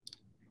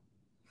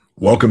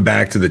Welcome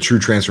back to the True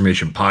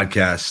Transformation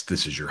Podcast.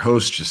 This is your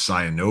host,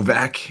 Josiah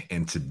Novak.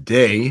 And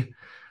today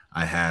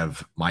I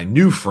have my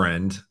new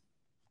friend,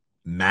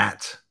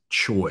 Matt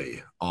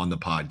Choi, on the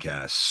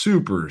podcast.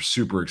 Super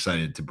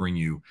excited to bring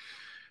you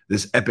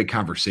this epic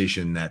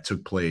conversation that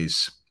took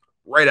place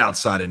right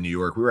outside of New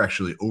York. We were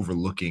actually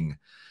overlooking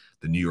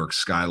the New York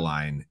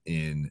skyline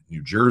in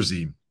New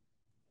Jersey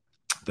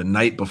the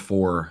night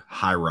before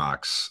High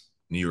Rocks,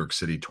 New York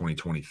City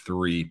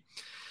 2023.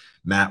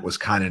 Matt was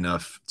kind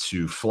enough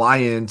to fly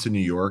into New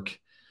York,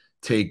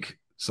 take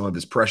some of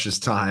his precious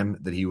time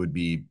that he would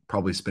be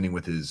probably spending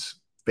with his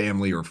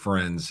family or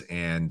friends,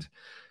 and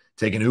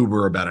take an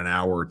Uber about an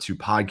hour to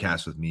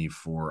podcast with me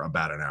for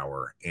about an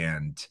hour.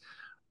 And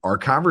our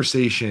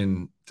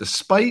conversation,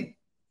 despite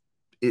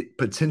it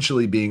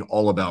potentially being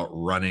all about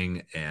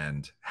running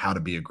and how to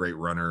be a great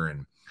runner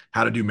and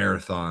how to do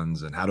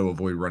marathons and how to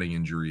avoid running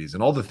injuries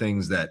and all the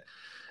things that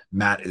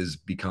Matt has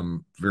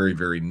become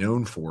very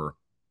known for,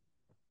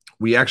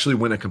 we actually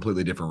went a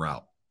completely different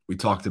route. We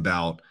talked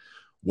about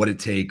what it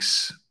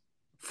takes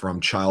from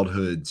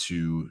childhood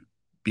to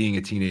being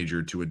a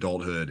teenager to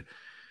adulthood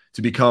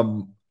to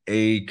become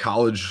a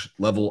college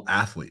level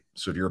athlete.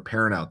 So if you're a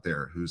parent out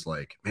there who's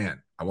like,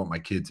 man, I want my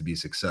kid to be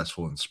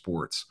successful in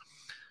sports.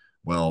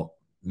 Well,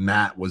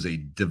 Matt was a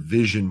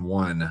Division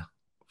I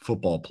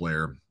football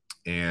player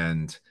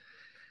and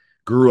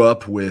grew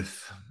up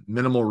with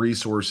minimal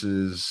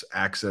resources,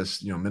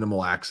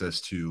 minimal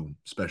access to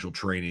special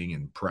training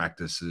and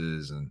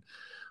practices and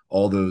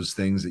all those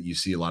things that you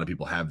see a lot of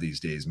people have these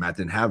days. Matt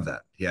didn't have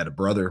that. He had a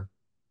brother.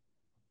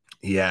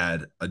 He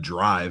had a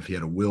drive. He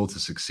had a will to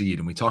succeed.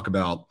 And we talk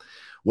about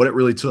what it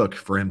really took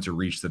for him to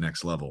reach the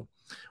next level.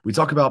 We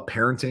talk about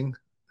parenting.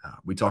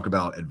 We talk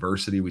about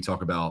adversity. We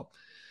talk about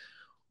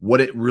what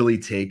it really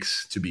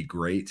takes to be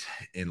great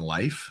in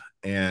life.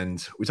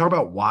 And we talk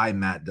about why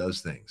Matt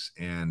does things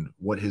and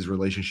what his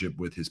relationship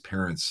with his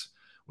parents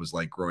was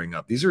like growing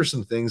up. These are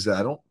some things that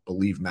I don't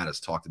believe Matt has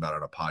talked about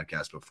on a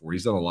podcast before.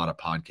 He's done a lot of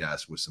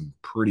podcasts with some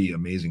pretty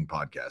amazing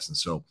podcasts. And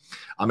so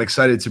I'm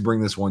excited to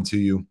bring this one to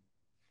you.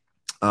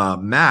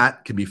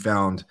 Matt can be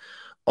found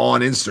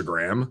on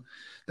Instagram.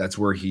 That's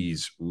where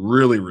he's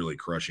really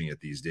crushing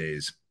it these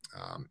days.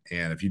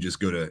 And if you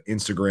just go to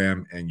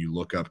Instagram and you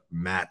look up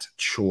Matt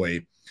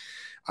Choi,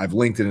 I've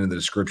linked it in the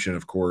description,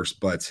 of course,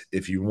 but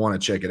if you want to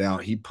check it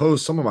out, he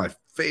posts some of my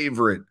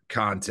favorite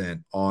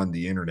content on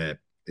the internet.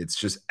 It's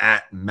just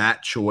at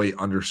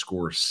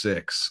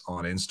MattChoi_6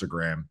 on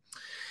Instagram.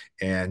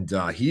 And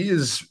he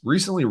has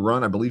recently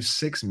run, I believe,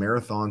 6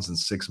 marathons in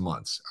 6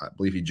 months. I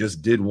believe he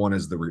just did one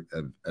as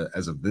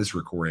of this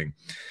recording,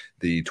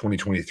 the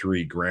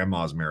 2023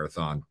 Grandma's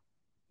Marathon.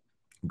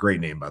 Great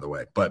name, by the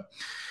way. But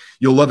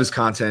you'll love his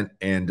content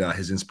and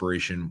his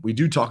inspiration. We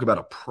do talk about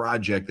a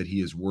project that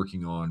he is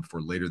working on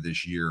for later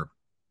this year,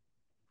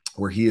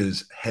 where he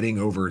is heading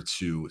over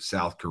to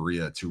South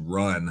Korea to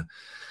run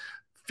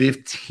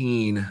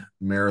 15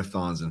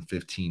 marathons in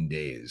 15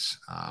 days.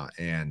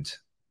 And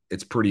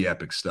it's pretty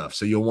epic stuff.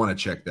 So you'll want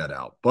to check that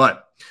out.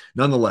 But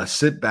nonetheless,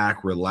 sit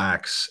back,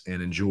 relax,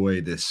 and enjoy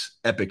this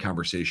epic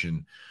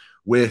conversation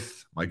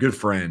with my good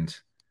friend,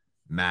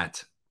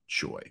 Matt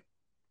Choi.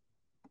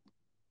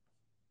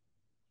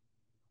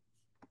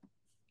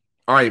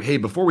 All right. Hey,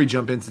 before we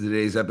jump into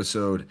today's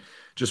episode,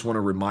 just want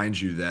to remind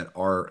you that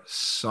our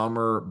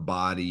summer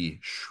body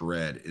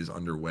shred is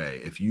underway.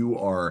 If you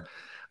are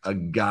a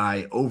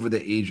guy over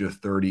the age of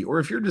 30, or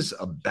if you're just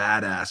a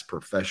badass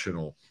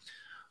professional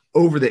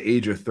over the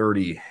age of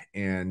 30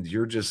 and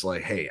you're just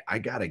like, hey, I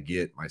got to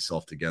get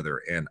myself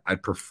together, and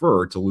I'd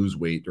prefer to lose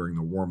weight during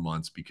the warm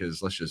months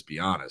because let's just be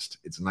honest,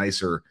 it's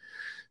nicer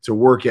to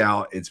work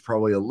out. It's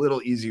probably a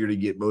little easier to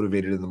get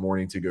motivated in the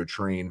morning to go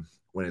train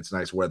when it's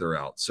nice weather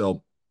out.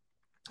 So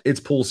it's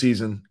pool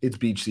season, it's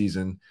beach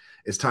season,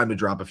 it's time to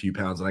drop a few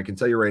pounds. And I can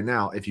tell you right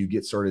now, if you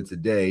get started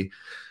today,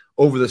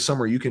 over the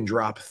summer, you can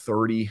drop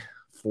 30,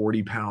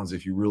 40 pounds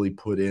if you really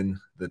put in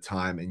the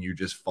time and you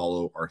just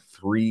follow our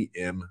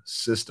 3M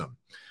system,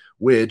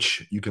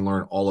 which you can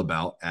learn all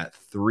about at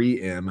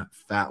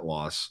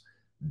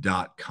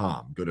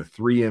 3mfatloss.com. Go to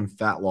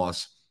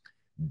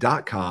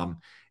 3mfatloss.com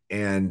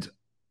and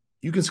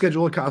you can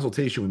schedule a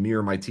consultation with me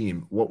or my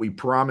team. What we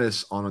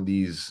promise on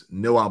these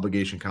no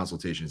obligation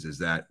consultations is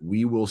that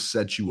we will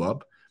set you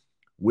up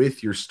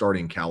with your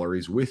starting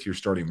calories, with your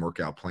starting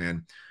workout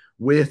plan,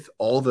 with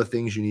all the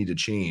things you need to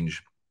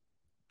change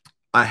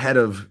ahead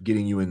of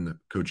getting you in the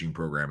coaching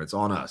program. It's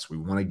on us. We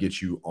want to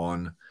get you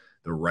on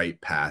the right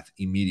path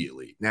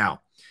immediately.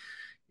 Now,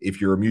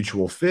 if you're a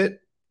mutual fit,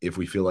 if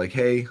we feel like,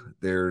 hey,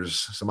 there's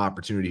some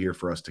opportunity here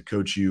for us to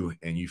coach you,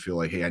 and you feel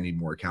like, hey, I need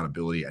more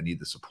accountability, I need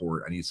the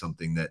support, I need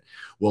something that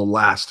will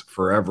last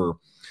forever,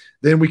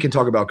 then we can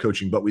talk about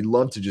coaching. But we'd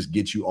love to just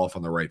get you off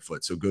on the right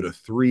foot. So go to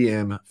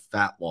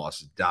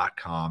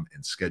 3mfatloss.com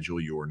and schedule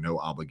your no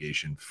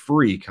obligation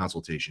free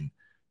consultation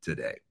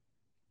today.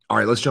 All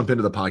right, let's jump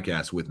into the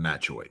podcast with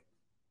Matt Choi.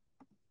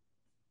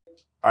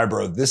 All right,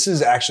 bro, this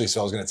is actually,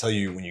 so I was going to tell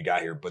you when you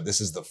got here, but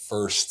this is the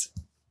first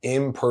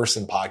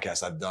in-person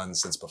podcast I've done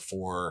since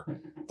before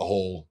the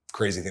whole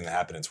crazy thing that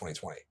happened in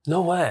 2020.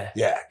 No way.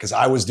 Yeah, because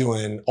I was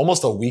doing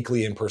almost a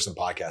weekly in-person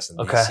podcast in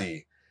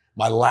DC.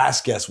 My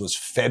last guest was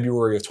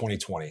February of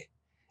 2020.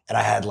 And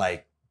I had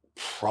like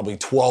probably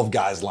 12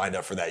 guys lined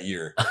up for that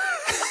year.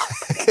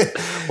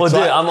 Well, so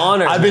dude, I'm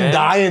honored. I've been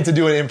dying to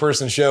do an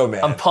in-person show,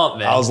 man. I'm pumped,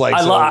 man. I was like,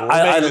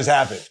 I this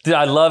happen. Dude,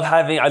 I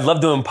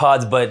love doing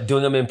pods, but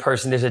doing them in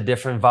person, there's a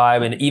different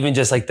vibe. And even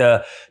just like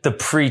the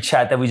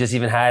pre-chat that we just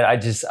even had,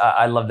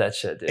 I love that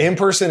shit, dude. In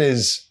person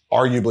is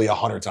arguably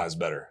 100 times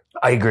better.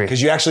 I agree.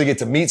 Because you actually get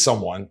to meet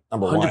someone,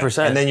 number 100%.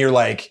 one. And then you're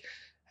like,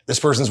 this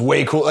person's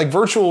way cool. Like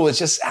virtual, it's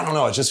just, I don't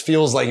know. It just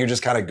feels like you're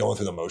just kind of going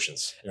through the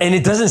motions. You know? And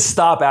it doesn't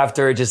stop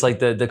after just like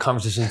the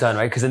conversation's done,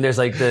 right? Because then there's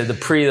like the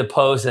pre, the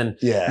post, and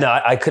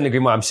I couldn't agree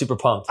more. I'm super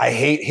pumped. I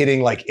hate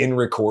hitting like in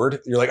record.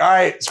 You're like, all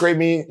right, it's great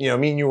meeting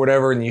you or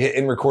whatever. And you hit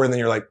in record and then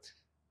you're like,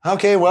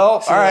 okay,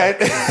 well, all right.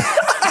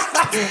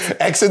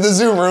 Exit the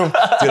Zoom room.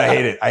 Dude,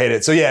 I hate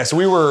it. So yeah, so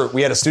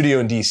we had a studio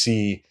in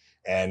DC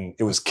and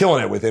it was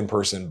killing it with in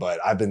person, but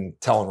I've been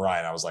telling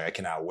Ryan, I was like, I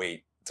cannot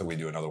wait until we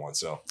do another one.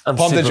 So I'm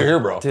pumped that you're here,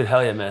 bro. Dude,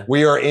 hell yeah, man.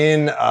 We are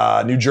in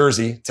New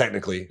Jersey,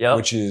 technically,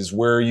 which is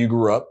where you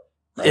grew up.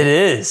 Right? It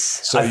is.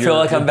 So I feel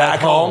like I'm back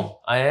home.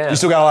 I am. You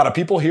still got a lot of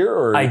people here?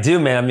 Or? I do,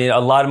 man. I mean, a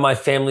lot of my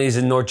family's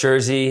in North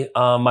Jersey.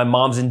 My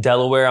mom's in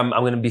Delaware. I'm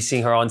going to be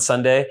seeing her on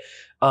Sunday.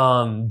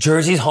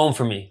 Jersey's home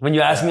for me. When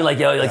you ask me like,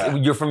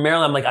 you're from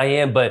Maryland, I'm like, I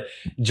am, but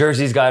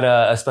Jersey's got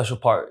a special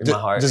part in my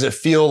heart. Does it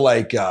feel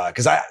like,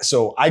 cause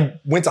I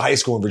went to high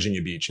school in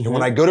Virginia Beach. And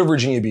when I go to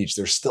Virginia Beach,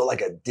 there's still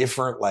like a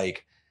different,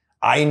 like,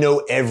 I know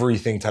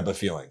everything type of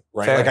feeling,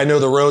 right? Fair. Like I know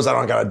the roads. I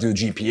don't got to do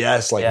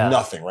GPS, like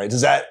nothing, right?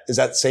 Is that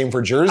the same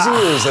for Jersey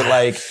or is it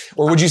like,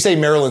 or would you say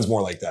Maryland's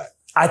more like that?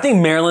 I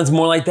think Maryland's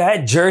more like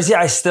that. Jersey,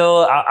 I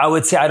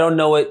would say I don't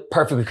know it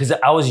perfectly because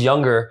I was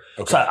younger.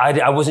 Okay. So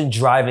I wasn't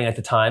driving at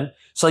the time.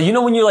 So,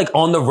 when you're like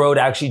on the road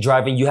actually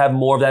driving, you have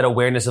more of that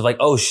awareness of like,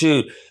 oh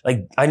shoot,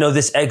 like I know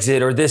this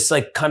exit or this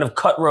like kind of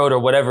cut road or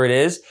whatever it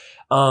is.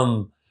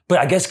 But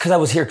I guess because I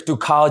was here through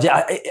college,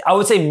 I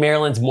would say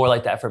Maryland's more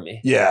like that for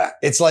me. Yeah.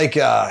 It's like,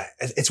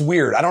 it's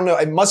weird. I don't know.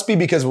 It must be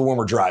because of when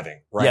we're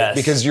driving, right? Yes.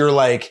 Because you're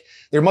like,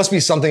 there must be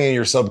something in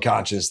your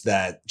subconscious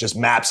that just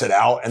maps it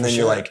out. And then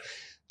you're like,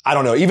 I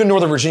don't know, even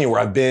Northern Virginia, where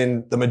I've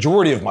been the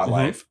majority of my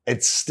life,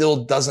 it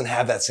still doesn't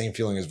have that same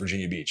feeling as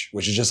Virginia Beach,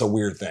 which is just a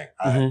weird thing.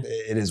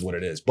 It is what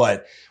it is.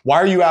 But why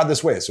are you out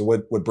this way? So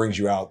what brings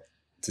you out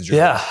to Jersey?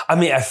 Yeah. I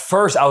mean, at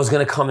first I was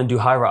going to come and do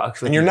High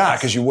Rocks. And you're not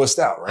because you wussed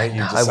out, right?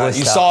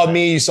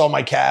 You saw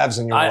my calves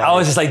and I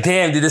was just like,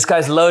 damn, dude, this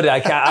guy's loaded.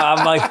 I can't,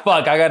 I'm like,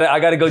 fuck, I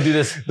gotta go do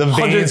this. The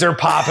veins are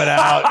popping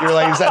out. You're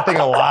like, is that thing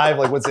alive?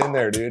 Like what's in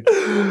there, dude?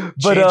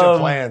 Change of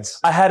plans.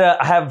 I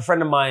have a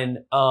friend of mine,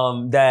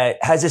 that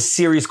has a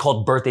series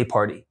called Birthday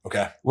Party.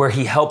 Okay. Where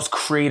he helps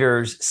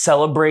creators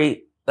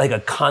celebrate like a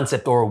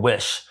concept or a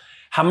wish.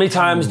 How many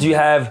times do you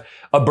have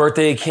a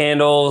birthday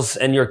candles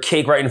and your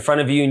cake right in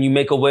front of you and you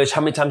make a wish? How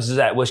many times does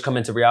that wish come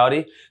into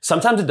reality?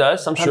 Sometimes it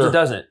does. Sometimes it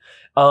doesn't.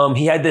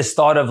 He had this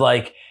thought of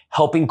like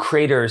helping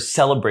creators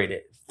celebrate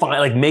it.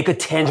 Like make a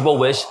tangible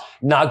wish,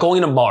 not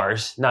going to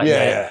Mars, not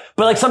yet,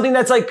 but like something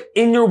that's like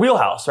in your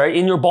wheelhouse, right?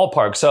 In your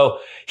ballpark. So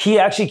he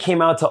actually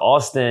came out to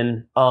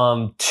Austin,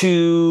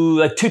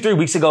 2-3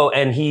 weeks ago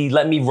and he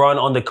let me run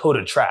on the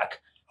Coda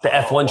track, the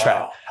F1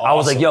 track. Awesome. I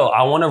was like, yo,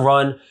 I want to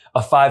run a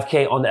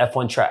 5K on the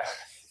F1 track.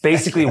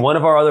 Basically, one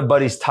of our other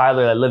buddies,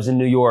 Tyler, that lives in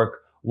New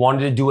York,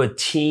 wanted to do a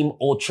team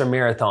ultra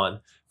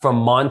marathon from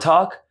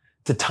Montauk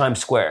to Times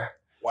Square.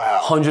 Wow.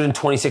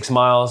 126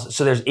 miles.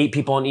 So there's 8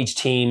 people on each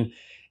team.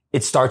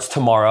 It starts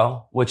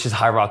tomorrow, which is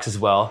High Rocks as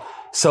well.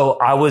 So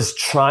I was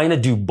trying to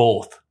do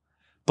both,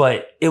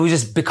 but it was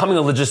just becoming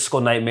a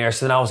logistical nightmare.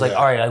 So then I was like,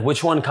 all right, like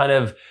which one kind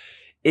of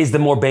is the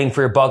more bang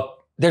for your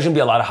buck? There's going to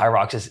be a lot of High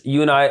Rocks.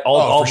 You and I,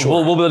 we'll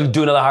be able to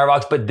do another High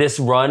Rocks, but this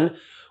run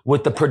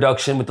with the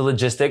production, with the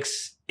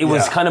logistics, it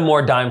was kind of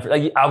more dime for,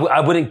 like, I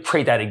wouldn't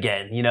create that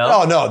again,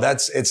 Oh, no,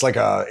 it's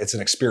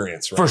an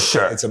experience, right? For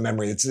sure. It's a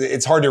memory.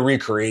 It's hard to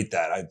recreate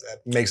that. It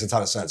makes a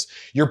ton of sense.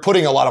 You're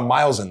putting a lot of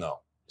miles in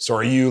though. So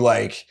are you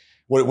like,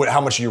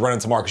 how much are you running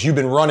tomorrow? Cause you've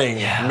been running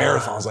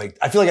marathons. Like,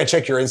 I feel like I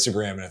check your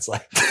Instagram and it's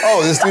like,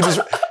 oh, this dude just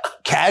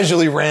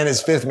casually ran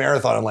his 5th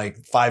marathon in like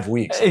 5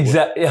 weeks.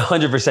 Exactly.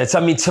 100%. So,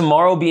 I mean,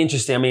 tomorrow will be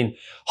interesting. I mean,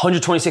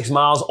 126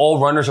 miles, all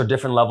runners are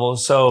different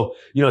levels. So,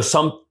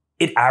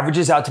 it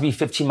averages out to be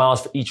 15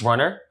 miles for each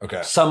runner.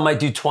 Okay. Some might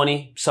do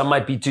 20. Some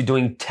might be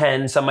doing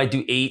 10. Some might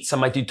do 8. Some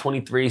might do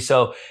 23.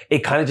 So it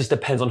kind of just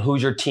depends on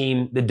who's your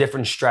team, the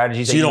different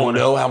strategies. So you don't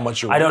know how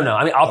much you're running? I don't know.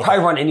 I mean, I'll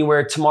probably run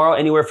anywhere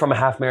from a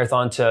half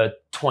marathon to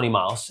 20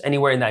 miles,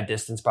 anywhere in that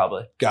distance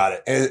probably. Got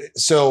it. And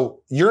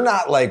so you're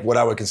not like what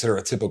I would consider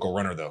a typical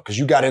runner though, because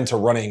you got into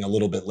running a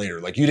little bit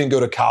later. Like you didn't go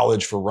to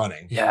college for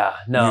running. Yeah,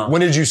 no. When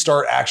did you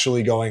start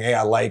actually going, hey,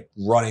 I like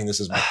running. This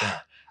is my thing.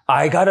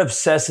 I got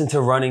obsessed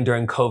into running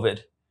during COVID.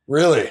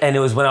 Really? And it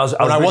was when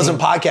I wasn't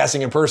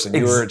podcasting in person.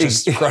 You were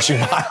just crushing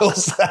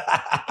miles.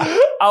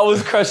 I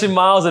was crushing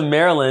miles in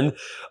Maryland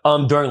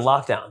during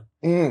lockdown.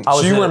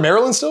 So you were in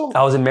Maryland still?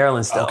 I was in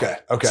Maryland still.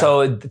 Okay.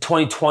 So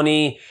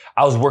 2020,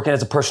 I was working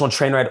as a personal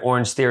trainer at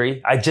Orange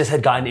Theory. I just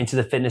had gotten into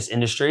the fitness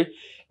industry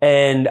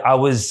and I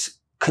was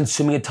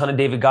consuming a ton of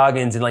David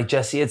Goggins and like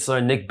Jesse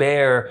Itzler, Nick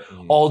Bare,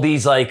 all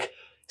these like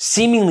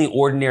seemingly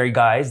ordinary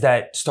guys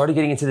that started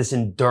getting into this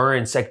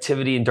endurance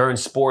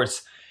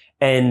sports.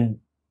 And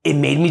it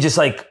made me just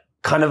like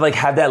kind of like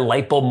have that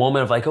light bulb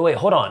moment of like, oh wait,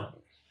 hold on.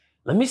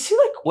 Let me see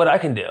like what I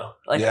can do.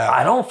 Like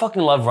I don't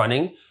fucking love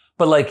running,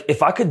 but like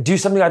if I could do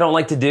something I don't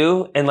like to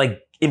do and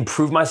like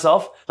improve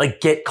myself,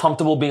 like get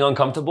comfortable being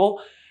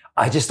uncomfortable,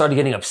 I just started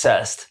getting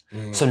obsessed.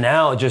 So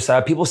now just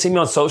people see me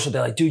on social,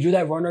 they're like, dude, you're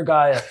that runner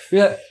guy.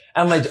 Yeah.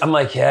 I'm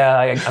like,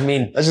 yeah, I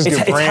mean, that's just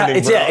good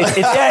branding, bro.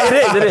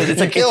 It is. It's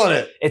like, killing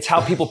it. It's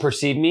how people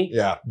perceive me.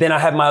 Yeah. Then I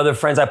have my other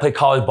friends I play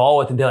college ball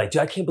with and they're like,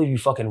 dude, I can't believe you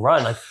fucking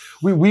run. Like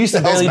we used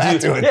to barely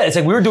do. Yeah. It's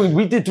like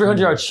we did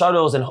 300-yard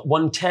shuttles and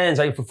 110s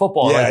right for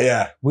football.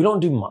 Yeah. We don't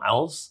do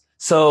miles.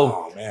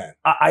 So oh, man.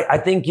 I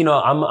think,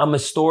 I'm a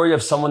story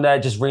of someone that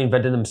just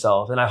reinvented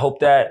themselves. And I hope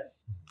that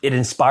it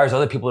inspires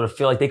other people to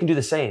feel like they can do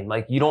the same.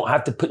 Like you don't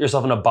have to put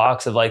yourself in a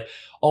box of like,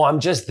 oh,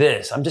 I'm just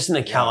this. I'm just an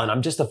accountant.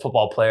 I'm just a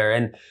football player.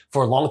 And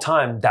for a long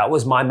time, that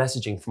was my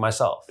messaging for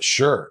myself.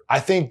 Sure.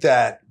 I think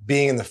that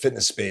being in the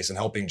fitness space and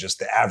helping just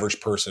the average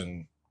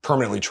person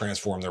permanently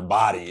transform their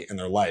body and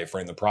their life,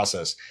 right, in the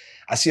process,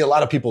 I see a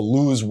lot of people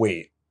lose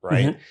weight,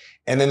 right?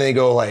 And then they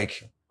go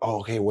like, oh,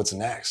 okay, what's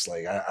next?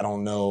 Like, I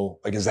don't know.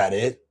 Like, is that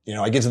it?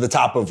 I get to the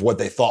top of what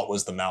they thought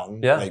was the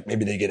mountain. Yeah. Like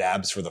maybe they get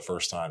abs for the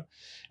first time.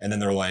 And then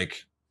they're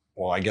like,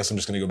 well, I guess I'm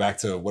just going to go back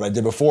to what I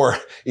did before,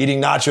 eating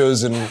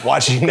nachos and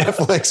watching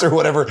Netflix or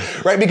whatever,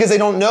 right? Because they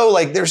don't know,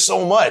 like, there's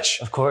so much.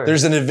 Of course.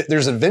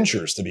 There's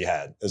adventures to be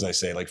had, as I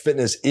say. Like,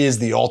 fitness is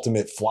the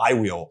ultimate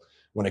flywheel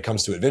when it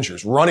comes to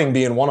adventures, running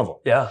being one of them.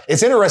 Yeah.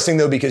 It's interesting,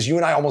 though, because you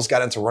and I almost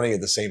got into running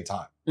at the same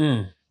time.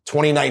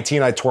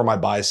 2019, I tore my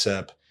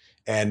bicep.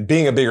 And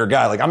being a bigger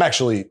guy, like, I'm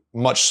actually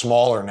much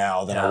smaller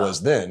now than I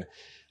was then.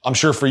 I'm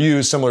sure for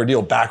you, similar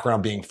deal,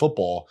 background being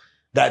football.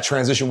 That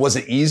transition, was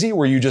it easy?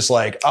 Were you just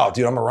like, oh,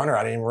 dude, I'm a runner.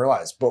 I didn't even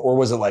realize. Or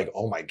was it like,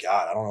 oh my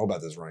God, I don't know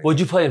about this running.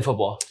 What'd you play in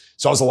football?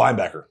 So I was a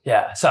linebacker.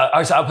 Yeah. So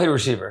I played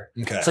receiver.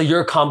 Okay. So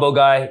you're a combo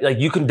guy. Like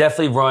you can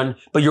definitely run,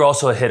 but you're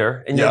also a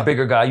hitter and you're a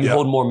bigger guy. You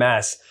hold more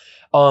mass.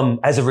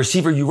 As a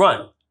receiver, you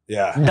run.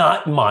 Yeah.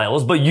 Not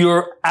miles, but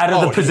you're out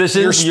of the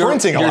position. You're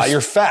sprinting a lot.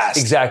 You're fast.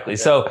 Exactly. Yeah.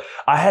 So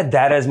I had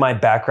that as my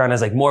background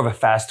as like more of a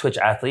fast twitch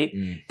athlete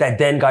that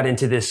then got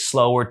into this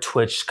slower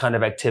twitch kind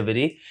of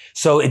activity.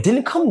 So it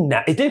didn't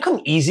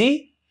come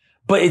easy,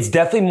 but it's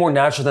definitely more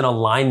natural than a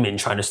lineman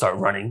trying to start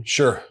running.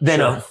 Sure.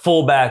 Than a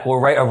fullback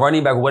or a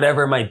running back,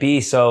 whatever it might be.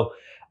 So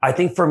I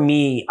think for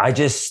me, I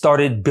just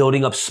started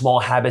building up small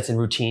habits and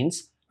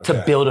routines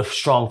to build a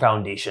strong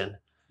foundation.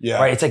 Yeah.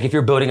 Right. It's like if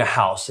you're building a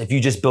house, if you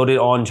just build it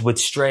on with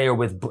stray or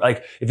with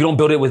like, if you don't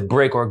build it with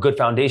brick or a good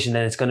foundation,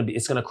 then it's going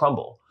to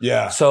crumble.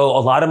 Yeah. So a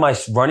lot of my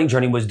running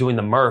journey was doing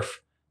the Murph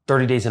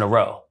 30 days in a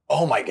row.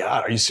 Oh my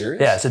God. Are you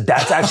serious? Yeah. So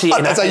that's actually,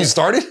 that's how you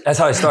started? That's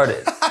how I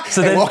started.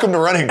 So then, welcome to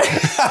running.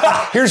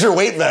 Here's your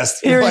weight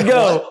vest. Here you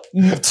go.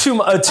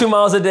 2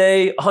 miles a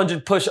day,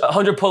 100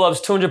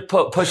 pull-ups, 200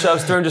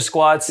 push-ups, 300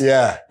 squats.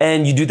 Yeah.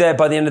 And you do that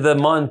by the end of the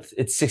month,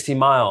 it's 60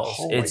 miles.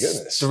 Oh my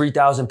goodness.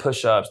 3,000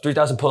 push-ups,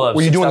 3,000 pull-ups.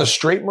 Were you doing the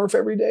straight Murph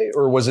every day?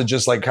 Or was it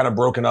just like kind of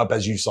broken up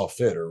as you saw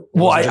fit? Or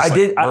well, I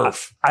did.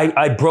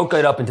 I broke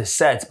it up into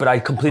sets, but I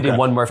completed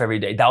one Murph every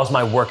day. That was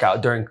my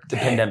workout during the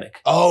pandemic.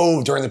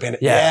 Oh, during the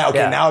pandemic. Yeah.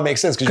 Okay. Now it makes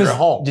sense because you're at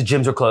home. The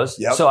gyms were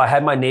closed. Yep. So I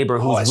had my neighbor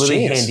who was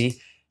really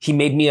handy. He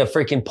made me a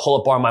freaking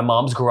pull-up bar in my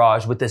mom's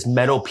garage with this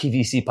metal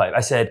PVC pipe. I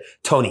said,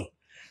 Tony,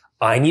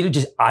 all I need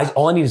is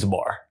a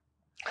bar.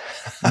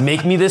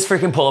 Make me this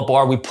freaking pull-up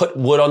bar. We put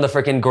wood on the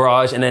freaking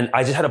garage and then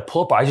I just had a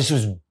pull-up bar. I just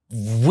was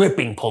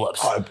ripping pull-ups.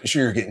 Oh, I'm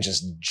sure you're getting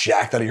just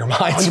jacked out of your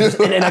mind.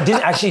 and I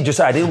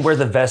didn't wear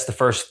the vest the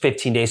first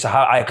 15 days. So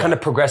I kind of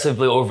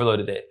progressively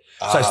overloaded it.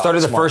 So I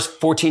started the first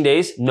 14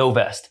 days, no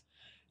vest.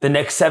 The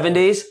next 7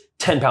 days,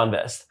 10-pound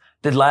vest.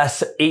 The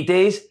last 8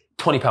 days,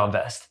 20-pound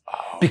vest.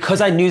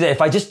 Because I knew that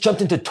if I just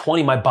jumped into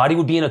 20, my body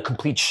would be in a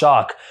complete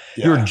shock.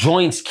 Yeah. Your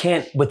joints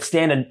can't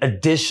withstand an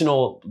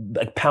additional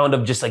pound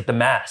of just like the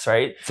mass,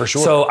 right? For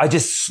sure. So I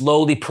just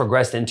slowly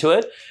progressed into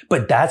it.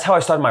 But that's how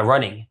I started my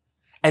running.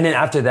 And then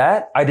after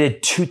that, I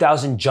did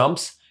 2,000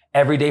 jumps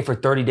every day for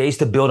 30 days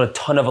to build a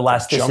ton of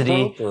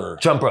elasticity.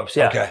 Jump ropes,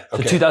 yeah. Okay.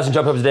 So 2,000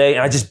 jump ropes a day.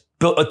 And I just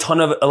built a ton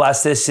of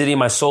elasticity in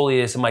my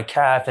soleus and my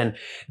calf. And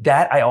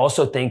that I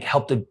also think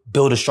helped to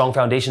build a strong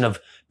foundation of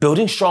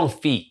building strong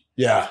feet.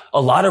 Yeah. A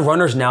lot of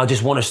runners now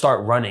just want to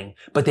start running,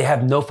 but they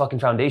have no fucking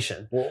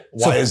foundation. Well,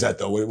 why is that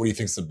though? What do you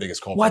think is the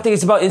biggest culprit? Well, I think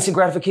it's about instant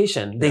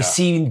gratification. They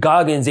see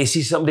Goggins, they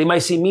see something, they might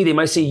see me, they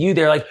might see you.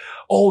 They're like,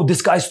 oh,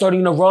 this guy's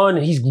starting to run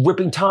and he's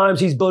ripping times,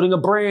 he's building a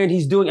brand,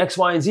 he's doing X,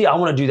 Y, and Z. I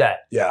want to do that.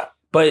 Yeah.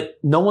 But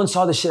no one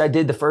saw the shit I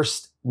did the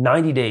first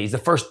 90 days, the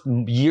first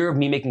year of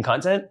me making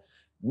content.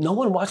 No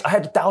one watched. I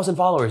had 1,000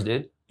 followers,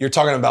 dude. You're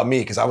talking about me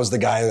because I was the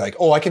guy like,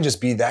 oh, I can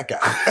just be that guy.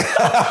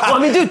 Well, I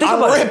mean, dude, think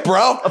about it. I'm ripped,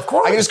 bro. Of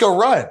course. I can just go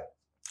run.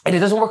 And it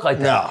doesn't work like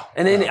that. No.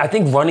 And then I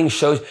think running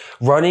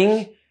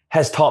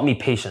has taught me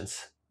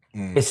patience.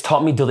 It's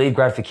taught me delayed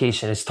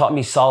gratification. It's taught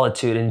me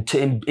solitude and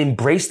to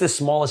embrace the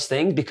smallest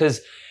things,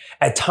 because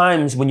at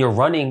times when you're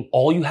running,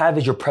 all you have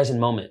is your present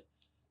moment.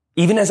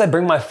 Even as I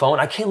bring my phone,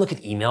 I can't look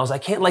at emails. I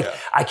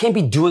can't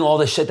be doing all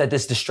the shit that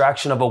this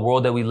distraction of a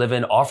world that we live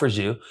in offers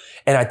you.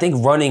 And I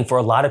think running, for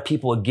a lot of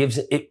people,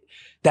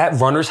 that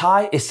runner's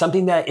high is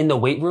something that in the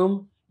weight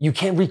room, you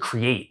can't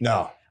recreate.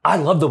 No. I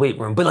love the weight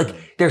room, but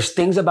like there's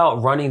things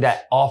about running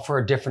that offer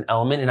a different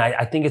element. And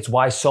I think it's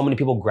why so many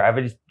people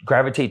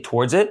gravitate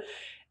towards it.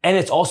 And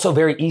it's also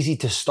very easy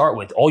to start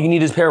with. All you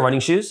need is a pair of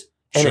running shoes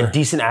and a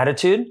decent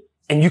attitude,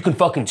 and you can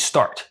fucking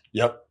start.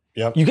 Yep.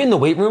 You get in the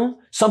weight room,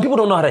 some people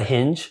don't know how to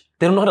hinge.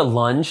 They don't know how to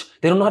lunge.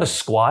 They don't know how to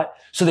squat.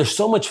 So there's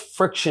so much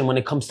friction when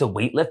it comes to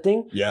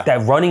weightlifting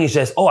that running is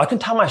just, I can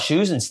tie my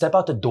shoes and step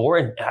out the door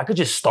and I could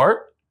just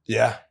start.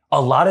 Yeah.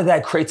 A lot of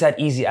that creates that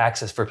easy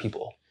access for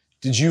people.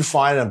 Did you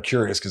find, I'm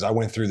curious, because I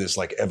went through this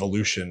like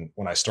evolution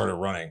when I started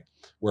running,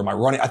 where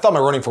I thought my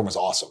running form was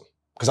awesome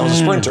because I was a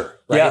sprinter,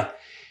 right? Yeah.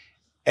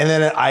 And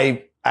then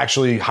I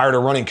actually hired a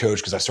running coach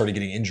because I started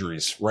getting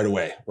injuries right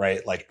away,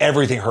 right? Like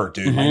everything hurt,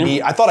 dude. My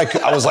knee, I thought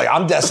I was like,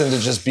 I'm destined to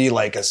just be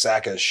like a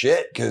sack of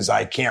shit because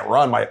I can't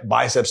run. My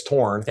biceps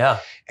torn. Yeah.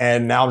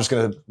 And now I'm just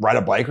going to ride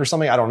a bike or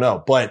something. I don't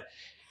know. But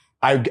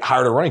I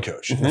hired a running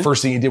coach. The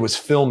first thing he did was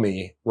film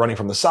me running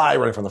from the side,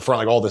 running from the front,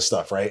 like all this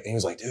stuff, right? And he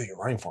was like, dude, your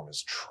running form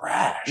is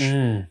trash.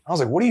 I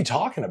was like, what are you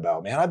talking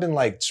about, man? I've been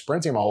like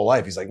sprinting my whole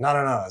life. He's like,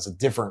 no. It's a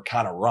different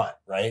kind of run,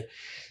 right?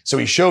 So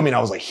he showed me and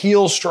I was like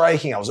heel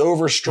striking. I was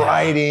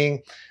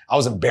overstriding. I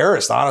was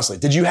embarrassed, honestly.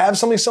 Did you have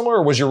something similar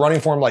or was your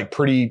running form like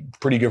pretty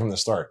good from the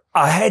start?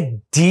 I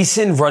had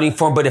decent running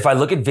form, but if I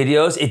look at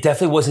videos, it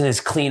definitely wasn't as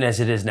clean as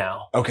it is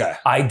now. Okay.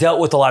 I dealt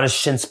with a lot of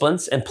shin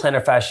splints and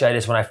plantar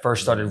fasciitis when I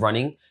first started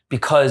running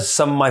because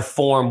some of my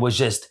form was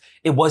just,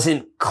 it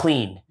wasn't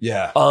clean.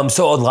 Yeah.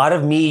 So a lot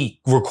of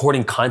me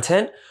recording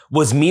content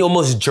was me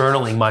almost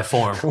journaling my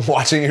form.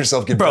 Watching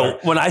yourself get better. Bro,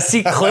 when I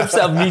see clips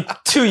of me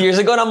 2 years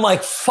ago and I'm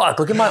like, fuck,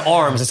 look at my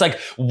arms. It's like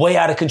way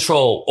out of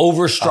control,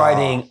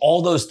 overstriding,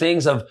 all those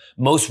things of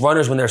most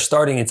runners when they're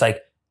starting. It's like,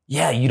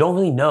 yeah, you don't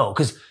really know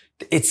because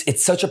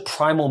it's such a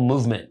primal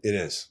movement. It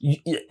is.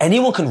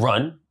 Anyone can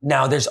run.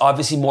 Now there's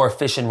obviously more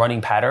efficient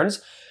running patterns,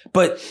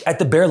 but at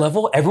the bear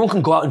level, everyone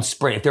can go out and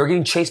sprint. If they're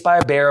getting chased by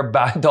a bear or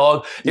by a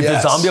dog, if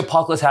the zombie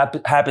apocalypse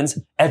happens,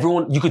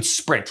 you could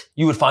sprint.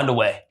 You would find a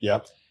way.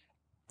 Yep.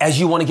 As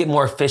you want to get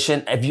more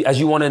efficient, as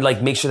you want to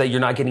like make sure that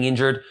you're not getting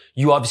injured,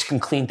 you obviously can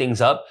clean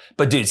things up.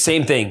 But dude,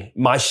 same thing.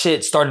 My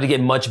shit started to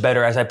get much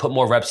better as I put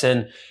more reps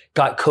in,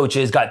 got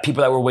coaches, got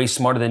people that were way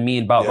smarter than me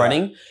about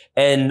running.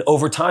 And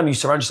over time, you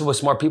surround yourself with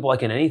smart people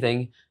like in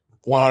anything.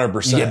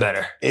 100%. You get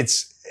better.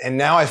 And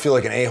now I feel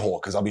like an a-hole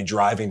because I'll be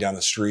driving down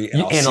the street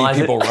and I'll see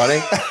people running.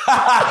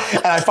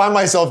 And I find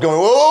myself going,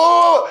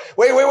 whoa,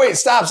 wait,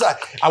 stop.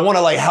 I want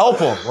to like help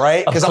them,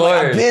 right? Because I'm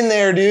like, I've been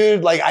there,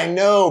 dude. Like, I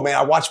know, man,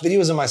 I watch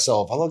videos of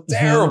myself. I look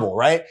terrible,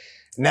 right?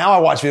 Now I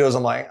watch videos,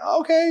 I'm like,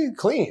 okay,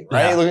 clean,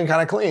 right? Yeah. Looking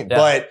kind of clean. Yeah.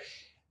 But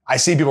I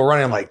see people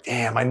running, I'm like,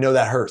 damn, I know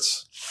that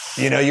hurts.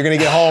 You know, you're going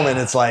to get home and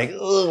it's like,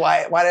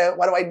 why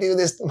do I do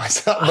this to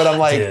myself? But I'm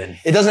like,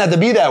 it doesn't have to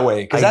be that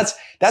way. Cause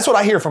that's what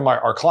I hear from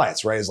our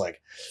clients, right? Is like,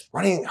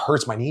 running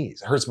hurts my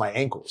knees, it hurts my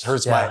ankles, it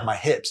hurts my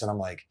hips. And I'm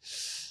like,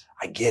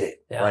 I get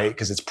it, right?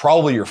 Cause it's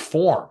probably your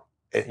form.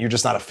 You're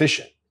just not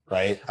efficient,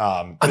 right?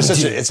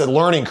 It's a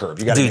learning curve.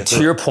 You got to get through.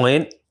 To your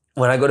point,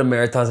 when I go to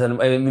marathons,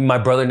 and my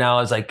brother now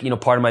is like,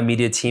 part of my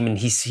media team and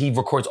he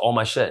records all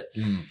my shit.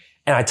 And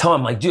I tell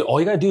him like, dude, all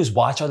you got to do is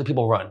watch other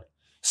people run.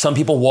 Some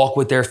people walk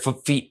with their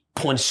feet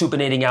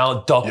supinating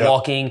out, duck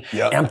walking.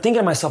 And I'm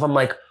thinking to myself, I'm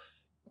like,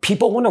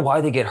 people wonder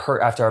why they get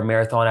hurt after a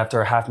marathon, after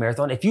a half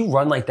marathon. If you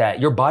run like that,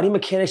 your body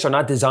mechanics are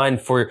not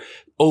designed for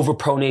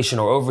overpronation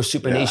or over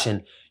supination.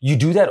 Yeah. You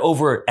do that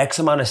over X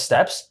amount of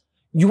steps.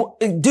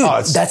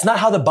 That's not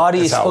how the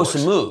body is supposed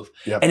to move.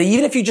 Yep. And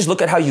even if you just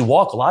look at how you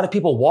walk, a lot of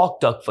people walk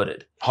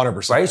duck-footed.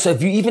 100%. Right? So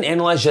if you even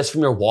analyze just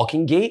from your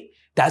walking gait,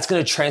 that's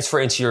going to transfer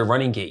into your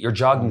running gait, your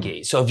jogging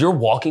gait. So if you're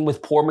walking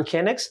with poor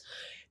mechanics,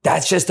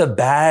 that's just a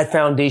bad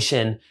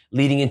foundation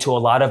leading into a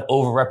lot of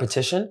over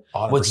repetition,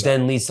 100%. Which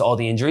then leads to all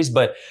the injuries.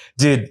 But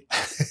dude,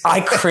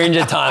 I cringe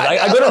at times.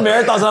 I go to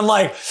marathons and I'm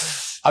like,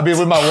 I'll be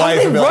with my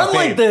wife and be run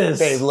like this?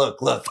 Babe, look.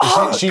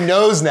 She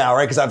knows now,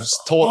 right? Because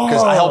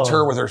I helped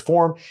her with her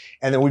form.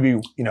 And then we'd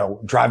be,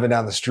 driving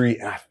down the street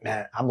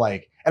and I'm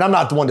like, and I'm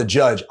not the one to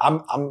judge.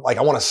 I'm like,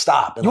 I want to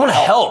stop. And you want to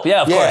help.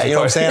 Yeah, of course. Yeah, you know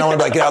what I'm saying? I want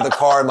to like get out of the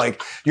car and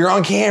like, you're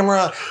on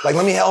camera. Like,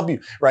 let me help you.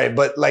 Right.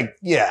 But like,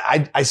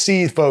 yeah, I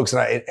see folks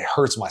and it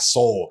hurts my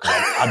soul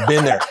because I've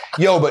been there.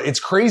 But it's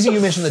crazy you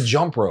mentioned the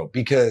jump rope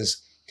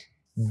because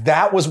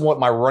that was what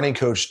my running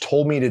coach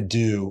told me to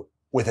do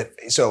with it.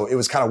 So it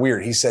was kind of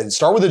weird. He said,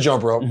 start with the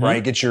jump rope,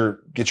 right? Get your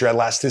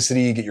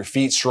elasticity, get your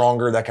feet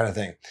stronger, that kind of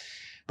thing.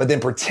 But then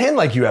pretend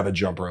like you have a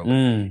jump rope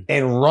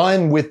and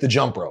run with the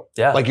jump rope.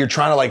 Yeah. Like you're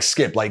trying to like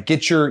skip, like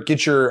get your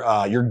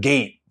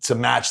gait to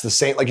match the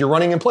same, like you're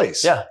running in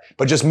place. Yeah.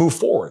 But just move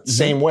forward,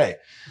 same way.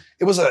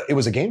 it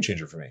was a game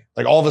changer for me.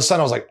 Like all of a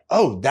sudden I was like,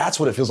 oh, that's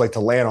what it feels like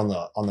to land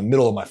on the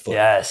middle of my foot.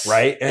 Yes.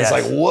 Right. And it's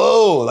like,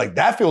 whoa, like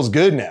that feels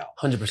good now.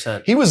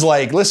 100%. He was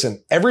like,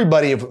 listen,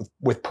 everybody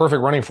with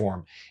perfect running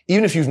form,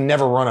 even if you've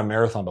never run a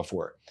marathon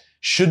before,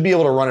 should be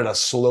able to run at a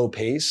slow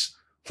pace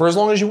for as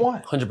long as you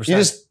want. 100%. You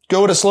just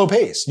go at a slow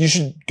pace. You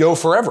should go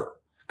forever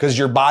because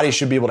your body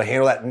should be able to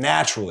handle that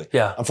naturally.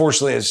 Yeah.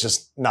 Unfortunately, it's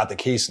just not the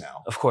case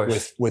now. Of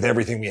course. With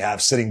everything we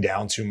have, sitting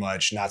down too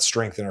much, not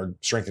strengthening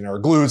our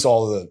glutes,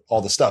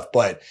 all the stuff.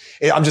 But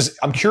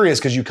I'm curious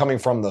because you coming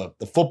from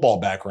the football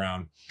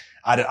background,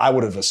 I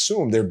would have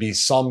assumed there'd be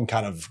some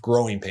kind of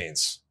growing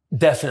pains.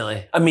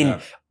 Definitely. I mean,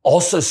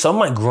 also some of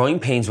my growing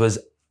pains was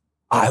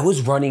I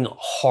was running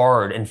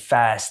hard and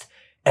fast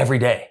every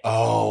day.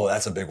 Oh,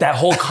 that's a big one. That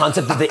whole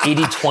concept of the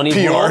 80-20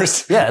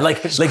 PRs. rule. Yeah,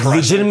 like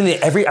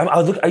legitimately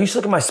I used to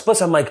look at my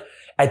splits. I'm like,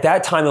 at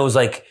that time it was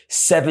like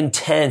 7:10,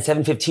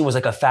 7:15 was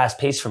like a fast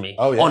pace for me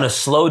on a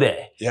slow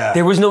day. Yeah.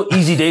 There was no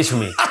easy days for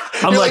me.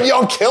 I'm like, yo,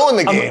 I'm killing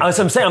the game. I'm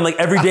saying, I'm like,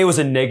 every day was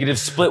a negative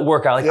split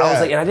workout. Like I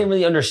was like, and I didn't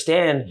really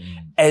understand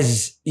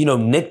as,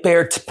 Nick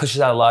Bear pushes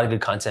out a lot of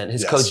good content.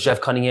 His coach, Jeff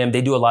Cunningham,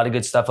 they do a lot of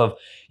good stuff of,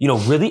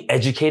 really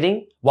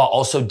educating while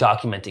also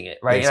documenting it.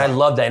 Right. And I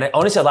love that. And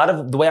honestly, a lot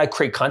of the way I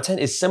create content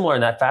is similar in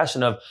that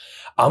fashion of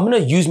I'm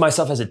going to use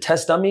myself as a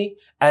test dummy,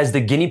 as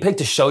the guinea pig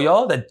to show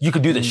y'all that you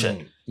could do this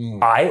shit.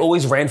 I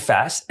always ran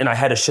fast and I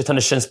had a shit ton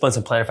of shin splints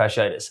and plantar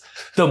fasciitis.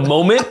 The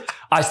moment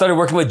I started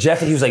working with Jeff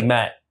and he was like,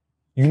 Matt,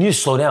 you need to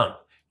slow down.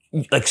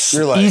 Like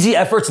easy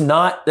efforts,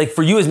 not like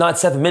for you is not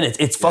 7 minutes.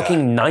 It's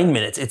fucking 9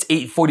 minutes. It's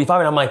 8:45.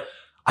 And I'm like,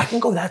 I can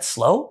go that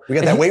slow. We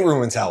got that weight room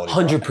mentality.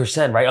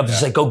 100%, right? I'm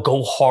just like,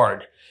 go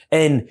hard.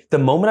 And the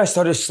moment I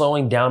started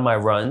slowing down my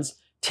runs,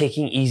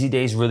 taking easy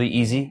days really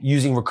easy,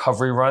 using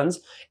recovery runs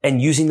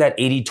and using that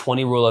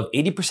 80-20 rule of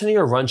 80% of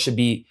your runs should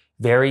be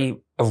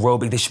very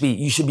aerobic.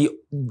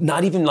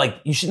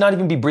 You should not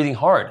even be breathing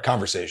hard.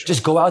 Conversation.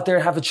 Just go out there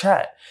and have a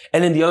chat.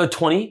 And then the other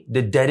 20,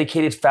 the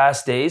dedicated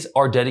fast days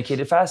are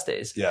dedicated fast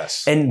days.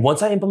 Yes. And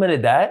once I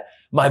implemented that,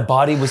 my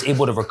body was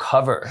able to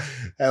recover.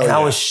 I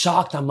was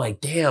shocked. I'm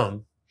like,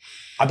 damn.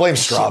 I blame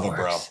Strava,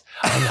 bro.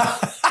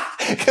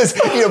 Because,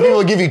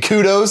 people give you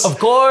kudos. Of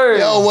course.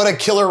 Yo, what a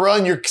killer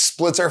run. Your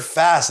splits are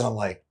fast. And I'm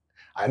like,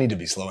 I need to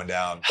be slowing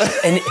down.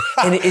 And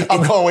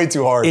I'm going way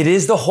too hard. It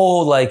is the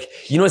whole,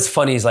 what's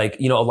funny is a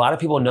lot of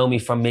people know me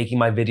from making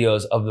my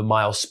videos of the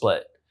mile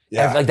split.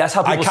 Yeah. Like that's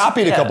how people I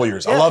copied a couple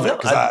years. I love it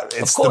because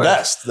it's the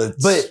best.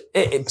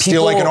 People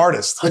steal like an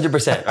artist.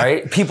 100%,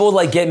 right? People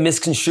get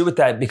misconstrued with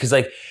that because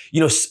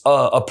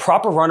a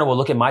proper runner will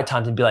look at my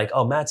times and be like,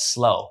 oh, Matt's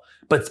slow.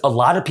 But a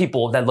lot of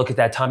people that look at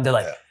that time, they're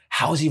like,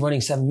 how is he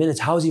running 7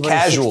 minutes? How is he running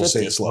Casual 6:50?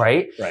 say it's slow.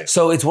 Right?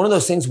 So it's one of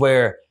those things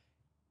where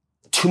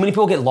too many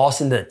people get lost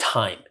in the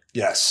time.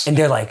 Yes. And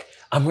they're like,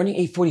 I'm running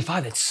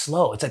 8:45. It's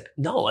slow. It's like,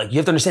 no, you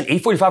have to understand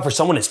 8:45 for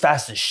someone is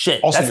fast as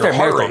shit. Also, that's your their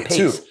heart marathon rate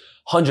pace. too.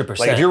 100%.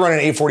 Like if you're running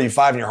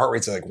 8:45 and your heart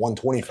rate's at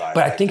 125.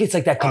 But I think it's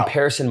that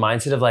comparison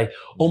mindset of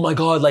oh my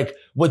God,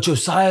 what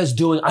Josiah's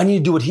doing, I need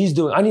to do what he's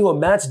doing. I need what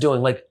Matt's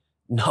doing.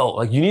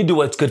 No, you need to do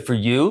what's good for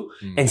you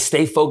and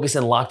stay focused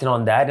and locked in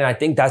on that. And I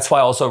think that's why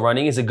also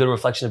running is a good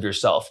reflection of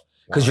yourself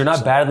because you're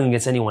not battling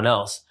against anyone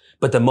else.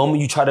 But the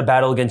moment you try to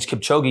battle against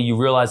Kipchoge, you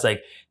realize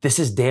this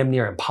is damn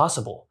near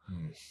impossible.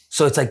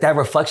 So it's that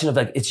reflection of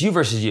it's you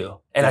versus you.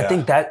 And I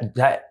think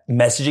that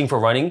messaging for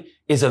running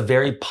is a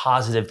very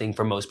positive thing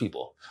for most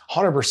people.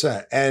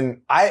 100%.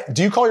 And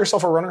do you call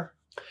yourself a runner?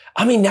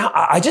 I mean, now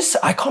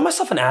I call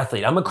myself an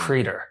athlete. I'm a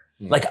creator.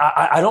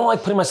 I don't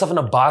like putting myself in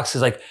a box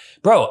because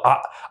bro,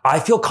 I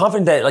feel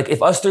confident that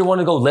if us three want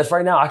to go lift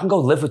right now, I can go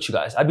lift with you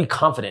guys. I'd be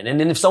confident. And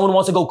then if someone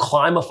wants to go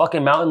climb a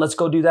fucking mountain, let's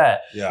go do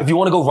that. Yeah. If you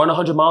want to go run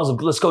 100 miles,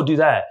 let's go do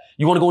that.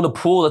 You want to go in the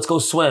pool, let's go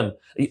swim.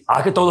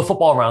 I could throw the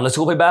football around. Let's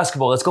go play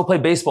basketball. Let's go play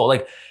baseball.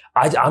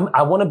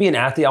 I want to be an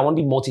athlete. I want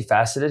to be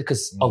multifaceted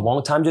because a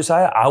long time,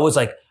 Josiah, I was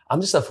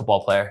I'm just a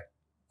football player.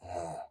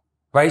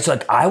 Right? So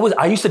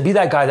I used to be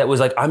that guy that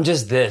was I'm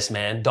just this,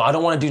 man. I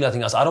don't want to do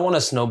nothing else. I don't want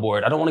to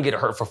snowboard. I don't want to get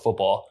hurt for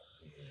football.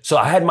 So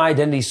I had my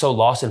identity so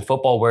lost in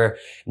football where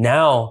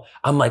now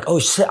I'm oh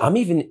shit, I'm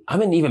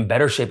in even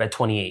better shape at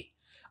 28.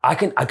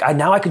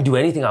 Now I can do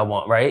anything I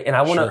want, right? And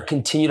I want to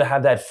continue to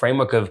have that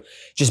framework of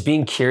just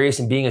being curious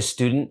and being a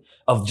student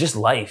of just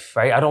life,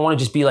 right? I don't want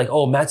to just be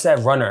oh, Matt's that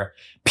runner.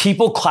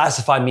 People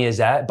classify me as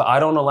that, but I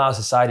don't allow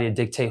society to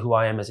dictate who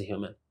I am as a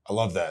human. I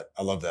love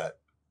that.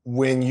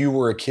 When you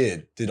were a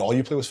kid, did all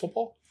you play was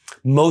football?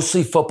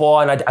 Mostly football,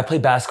 and I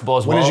played basketball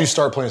as well. When did you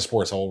start playing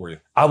sports? How old were you?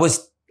 I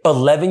was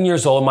 11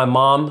 years old. My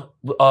mom,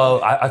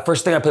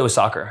 first thing I played was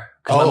soccer.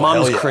 Because my mom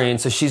was Korean,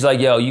 so she's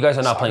yo, you guys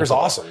are not playing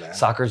football. Soccer's awesome, man.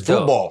 Soccer's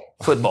dope.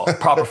 Football,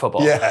 proper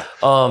football. Yeah.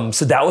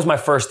 So that was my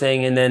first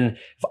thing, and then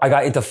I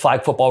got into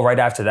flag football right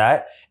after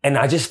that, and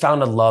I just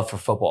found a love for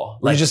football.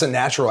 Were you just a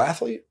natural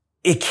athlete?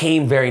 it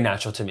came very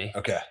natural to me.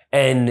 Okay.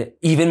 And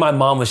even my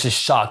mom was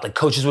just shocked. Like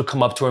coaches would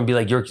come up to her and be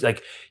like, you're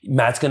like,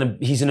 he's going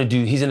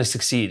to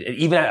succeed. And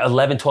even at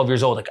 11, 12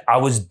 years old, like I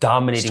was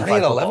dominating. Starting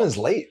at 11 is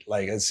late.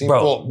 Like it seems,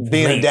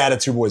 being late. a dad of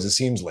two boys, it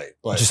seems late.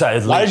 But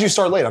why did you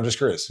start late? I'm just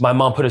curious. My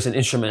mom put us in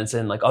instruments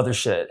and like other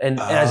shit. And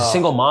as a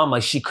single mom,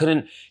 like she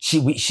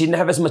didn't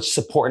have as much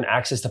support and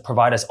access to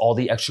provide us all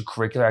the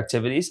extracurricular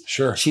activities.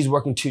 Sure. She's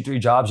working 2-3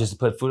 jobs just to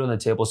put food on the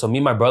table. So me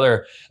and my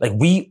brother, like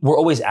we were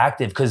always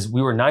active because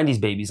we were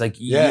 90s babies. Like,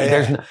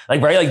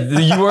 like, right?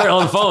 Like you weren't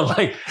on the phone,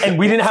 like, and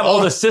we didn't have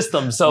all the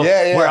systems. So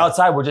we're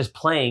outside, we're just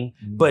playing.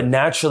 But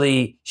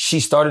naturally, she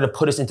started to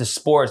put us into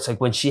sports,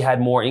 like when she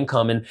had more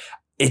income, and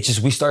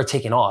we started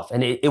taking off.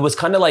 And it was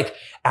kind of like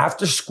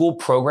after school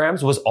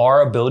programs was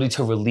our ability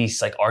to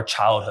release like our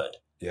childhood.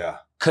 Yeah.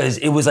 Cause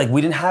it was like,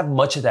 we didn't have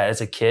much of that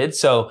as a kid.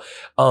 So,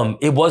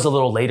 it was a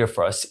little later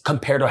for us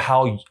compared to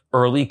how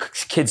early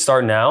kids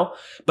start now.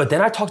 But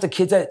then I talked to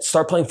kids that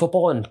start playing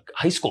football in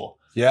high school.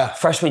 Yeah.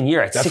 Freshman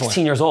year at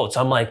 16 years old.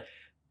 So I'm like,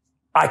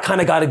 I kind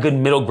of got a good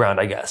middle ground,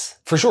 I guess.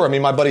 For sure. I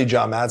mean, my buddy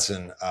John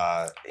Madsen,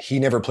 he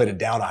never played a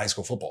down of high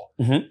school football.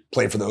 Mm-hmm.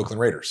 Played for the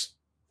Oakland Raiders.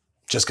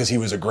 Just because he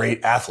was a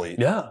great athlete.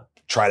 Yeah.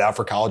 Tried out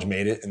for college,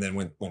 made it, and then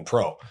went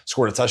pro.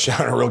 Scored a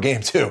touchdown in a real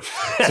game too.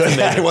 So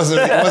yeah, he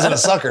wasn't a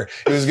sucker.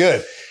 He was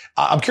good.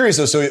 I'm curious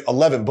though, so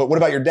 11, but what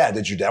about your dad?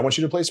 Did your dad want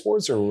you to play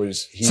sports, or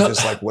was he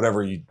just like,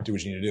 whatever, you do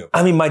what you need to do?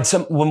 I mean,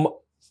 when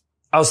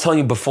I was telling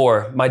you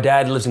before, my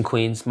dad lives in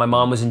Queens. My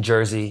mom was in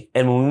Jersey.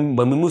 And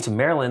when we moved to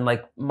Maryland,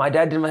 like my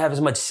dad didn't have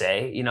as much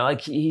say, you know, like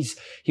he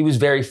was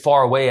very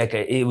far away. Like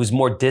it was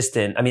more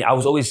distant. I mean, I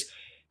was always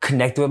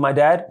connected with my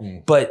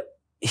dad, but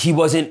he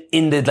wasn't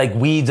in the like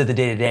weeds of the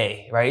day to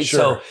day, right? Sure.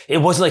 So it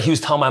wasn't like he was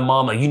telling my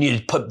mom, like, you need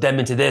to put them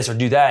into this or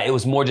do that. It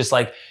was more just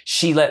like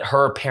she let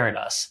her parent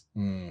us.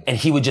 And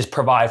he would just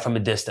provide from a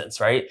distance,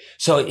 right?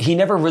 So he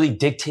never really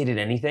dictated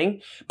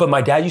anything. But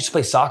my dad used to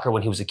play soccer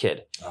when he was a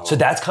kid. Oh. So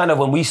that's kind of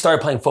when we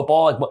started playing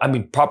football. Like, I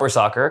mean, proper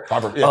soccer,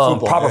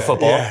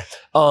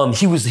 football.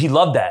 He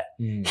loved that.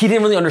 He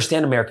didn't really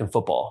understand American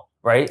football,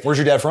 right? Where's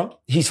your dad from?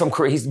 He's from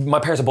Korea. My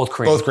parents are both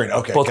Korean. Both Korean.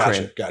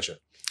 Okay, gotcha.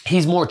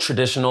 He's more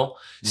traditional,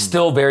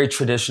 still very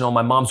traditional.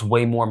 My mom's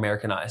way more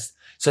Americanized.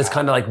 So it's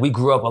kind of like we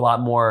grew up a lot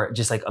more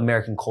just like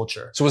American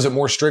culture. So was it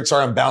more strict?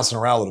 Sorry, I'm bouncing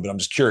around a little bit. I'm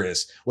just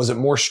curious. Was it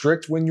more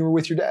strict when you were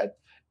with your dad?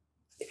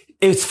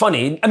 It's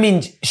funny. I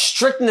mean,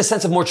 strict in the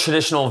sense of more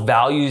traditional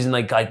values and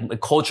like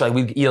culture. Like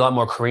we eat a lot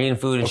more Korean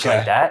food and shit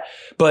like that.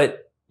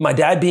 But my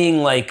dad being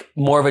like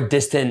more of a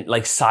distant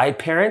like side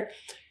parent,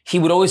 he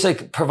would always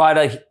like provide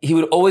like, he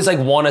would always like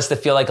want us to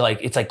feel like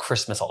it's like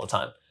Christmas all the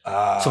time.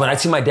 So when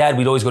I'd see my dad,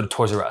 we'd always go to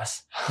Toys R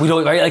Us. We'd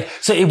always, right? Like,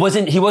 so he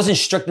wasn't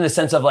strict in the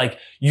sense of like,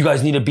 you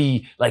guys need to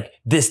be like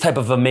this type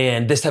of a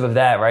man, this type of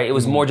that, right? It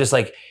was more just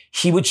like,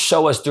 he would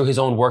show us through his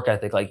own work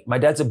ethic. Like my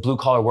dad's a blue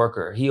collar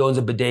worker. He owns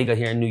a bodega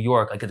here in New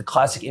York, like the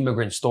classic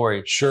immigrant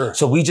story. Sure.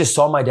 So we just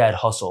saw my dad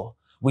hustle.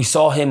 We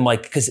saw him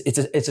like, cause it's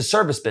a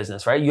service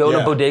business, right? You own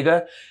a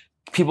bodega.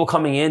 People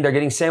coming in, they're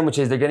getting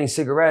sandwiches, they're getting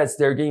cigarettes,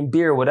 they're getting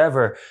beer,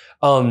 whatever.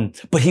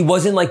 But he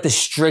wasn't like the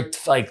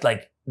strict, like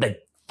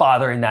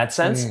father in that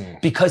sense,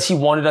 because he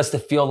wanted us to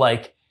feel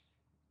like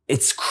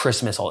it's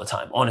Christmas all the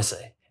time,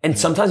 honestly. And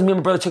sometimes me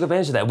and my brother took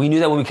advantage of that. We knew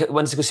that when we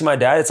went to go see my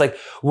dad, it's like,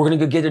 we're going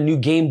to go get a new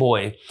Game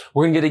Boy.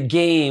 We're going to get a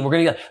game. We're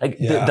going to get like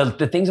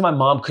the things that my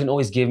mom couldn't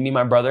always give me,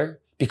 my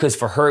brother, because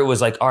for her, it was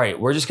like, all right,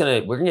 we're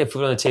going to get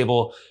food on the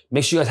table.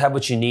 Make sure you guys have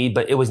what you need,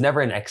 but it was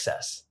never in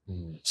excess.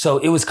 So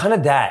it was kind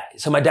of that.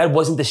 So my dad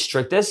wasn't the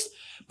strictest,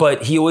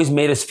 but he always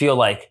made us feel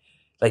like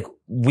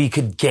we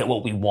could get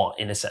what we want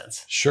in a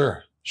sense.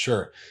 Sure.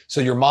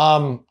 So your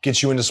mom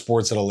gets you into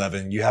sports at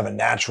 11. You have a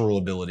natural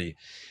ability.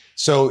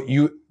 So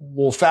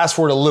we'll fast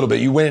forward a little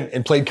bit. You went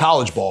and played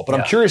college ball, but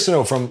I'm curious to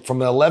know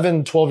from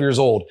 11, 12 years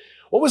old,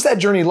 what was that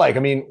journey like? I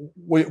mean,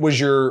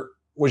 was your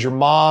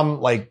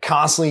mom like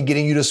constantly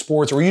getting you to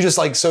sports, or were you just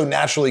like so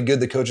naturally good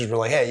the coaches were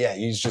like, hey, yeah,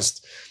 he's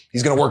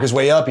going to work his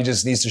way up. He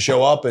just needs to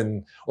show up,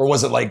 or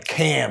was it like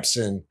camps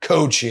and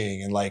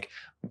coaching and like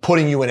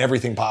putting you in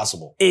everything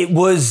possible? It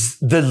was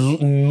the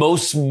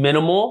most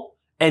minimal.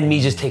 And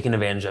me just taking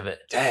advantage of it.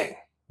 Dang.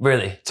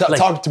 Really.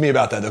 Talk to me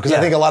about that though. Cause I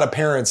think a lot of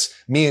parents,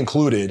 me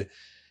included,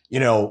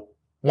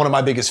 one of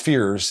my biggest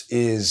fears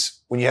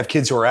is when you have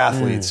kids who are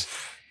athletes,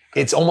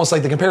 it's almost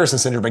like the comparison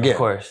syndrome again. Of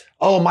course.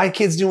 Oh, my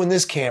kid's doing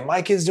this camp.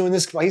 My kid's doing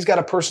this. He's got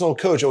a personal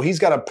coach. Oh, he's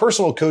got a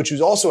personal coach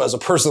who also has a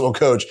personal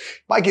coach.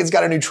 My kid's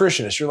got a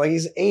nutritionist. You're like,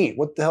 he's 8.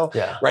 What the hell?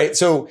 Yeah. Right.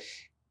 So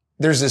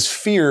there's this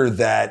fear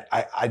that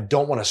I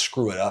don't want to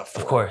screw it up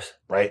for Of course.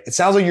 Right. It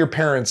sounds like your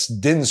parents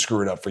didn't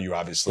screw it up for you,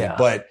 obviously,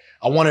 but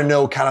I want to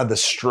know kind of the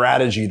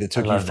strategy that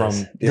took you from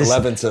the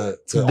 11 to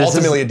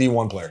ultimately a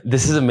D1 player.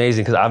 This is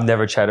amazing because I've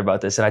never chatted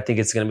about this, and I think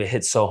it's going to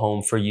hit so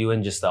home for you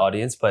and just the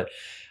audience. But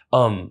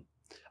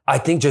I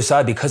think,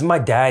 Josiah, because my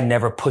dad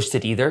never pushed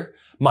it either,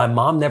 my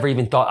mom never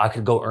even thought I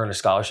could go earn a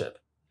scholarship.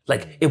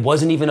 Like it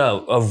wasn't even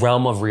a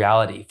realm of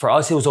reality. For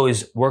us, it was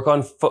always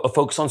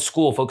focus on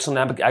school, focus on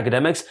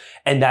academics,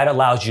 and that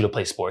allows you to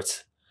play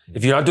sports.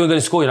 If you're not doing good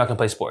in school, you're not going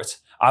to play sports.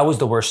 I was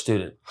the worst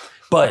student,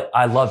 but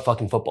I loved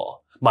fucking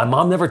football. My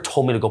mom never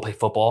told me to go play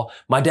football.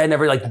 My dad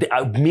never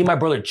me and my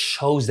brother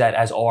chose that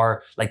as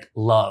our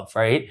love,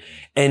 right?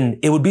 And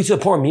it would be to the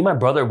point where me and my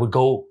brother would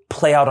go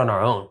play out on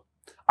our own.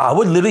 I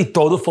would literally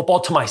throw the football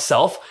to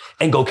myself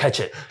and go catch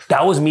it.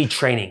 That was me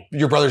training.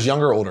 Your brother's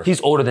younger or older?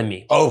 He's older than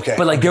me. Oh, okay.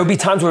 But there would be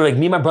times where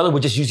me and my brother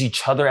would just use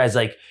each other as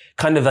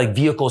kind of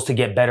vehicles to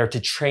get better,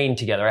 to train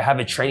together. I have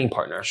a training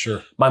partner.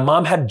 Sure. My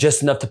mom had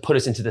just enough to put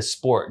us into the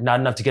sport, not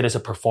enough to get us a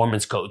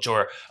performance coach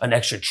or an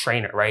extra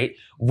trainer, right?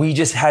 We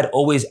just had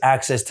always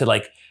access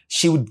to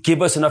she would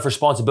give us enough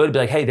responsibility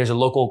to be hey, there's a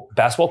local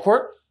basketball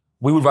court.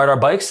 We would ride our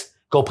bikes,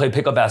 go play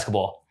pickup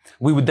basketball.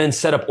 We would then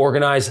set up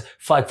organized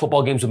flag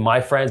football games with my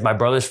friends, my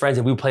brother's friends,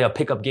 and we would play a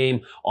pickup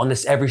game on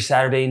this every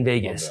Saturday in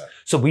Vegas.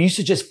 So we used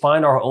to just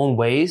find our own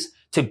ways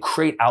to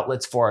create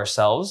outlets for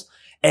ourselves.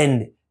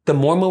 And the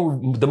more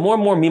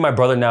and more me and my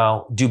brother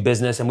now do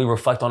business and we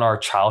reflect on our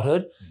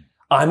childhood,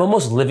 I'm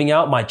almost living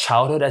out my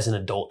childhood as an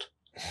adult.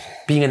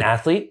 Being an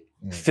athlete,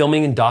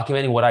 filming and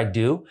documenting what I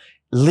do.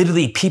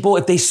 Literally, people,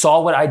 if they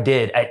saw what I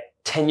did at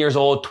 10 years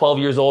old, 12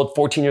 years old,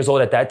 14 years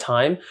old at that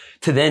time,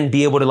 to then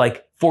be able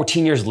to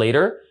 14 years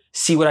later,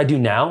 see what I do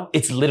now,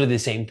 it's literally the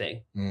same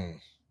thing.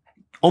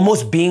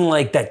 Almost being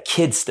that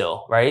kid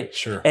still, right?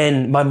 Sure.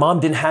 And my mom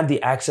didn't have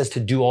the access to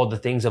do all the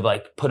things of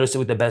put us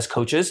with the best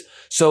coaches.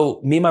 So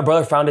me and my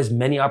brother found as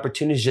many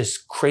opportunities,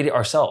 just create it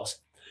ourselves.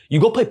 You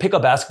go play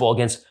pickup basketball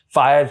against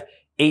 5,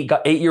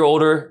 8-year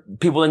older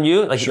people than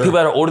you, sure. people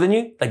that are older than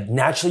you,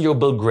 naturally you'll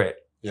build grit.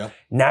 Yeah.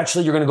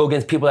 Naturally, you're going to go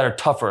against people that are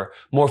tougher,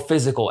 more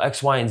physical,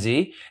 X, Y, and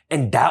Z.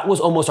 And that was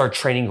almost our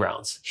training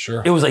grounds.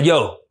 Sure. It was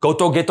yo,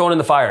 get thrown in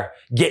the fire.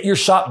 Get your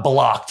shot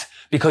blocked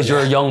because you're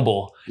a young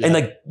bull. Yeah.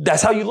 And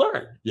that's how you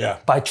learn. Yeah.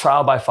 By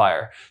trial, by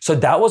fire. So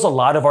that was a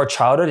lot of our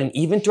childhood. And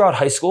even throughout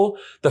high school,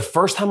 the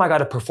first time I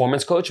got a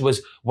performance coach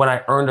was when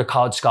I earned a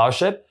college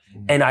scholarship.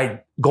 And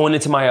going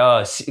into my,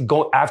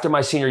 after my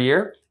senior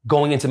year,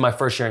 going into my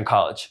first year in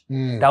college.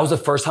 That was the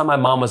first time my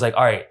mom was all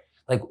right,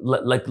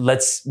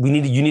 you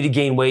need to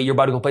gain weight. You're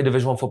about to go play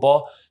Division I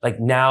football.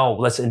 Now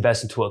let's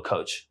invest into a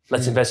coach.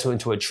 Let's invest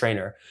into a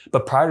trainer.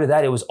 But prior to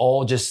that, it was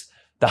all just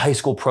the high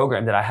school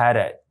program that I had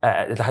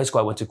at the high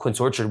school I went to,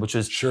 Quince Orchard, which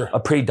was a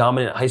pretty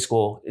dominant high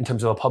school in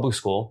terms of a public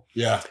school.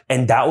 Yeah.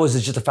 And that was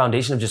just a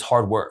foundation of just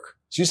hard work.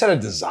 So you just had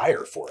a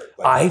desire for it.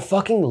 I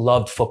fucking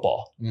loved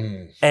football.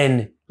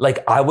 And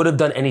I would have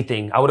done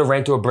anything. I would have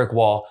ran through a brick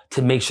wall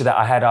to make sure that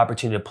I had the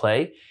opportunity to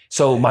play.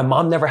 So my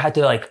mom never had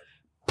to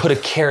put a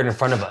carrot in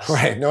front of us.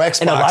 Right. No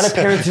Xbox. And a lot of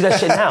parents do that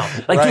shit now.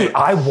 Right. Dude,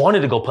 I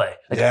wanted to go play.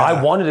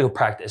 I wanted to go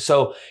practice.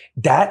 So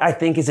that I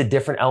think is a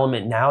different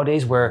element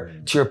nowadays where,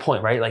 to your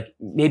point, right?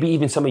 Maybe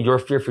even some of your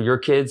fear for your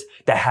kids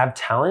that have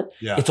talent.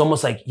 Yeah. It's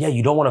almost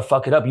you don't want to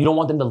fuck it up. You don't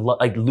want them to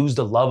lose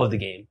the love of the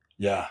game.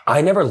 Yeah. I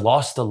never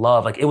lost the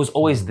love. It was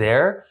always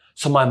there.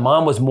 So my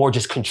mom was more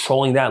just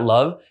controlling that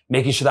love,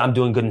 making sure that I'm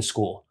doing good in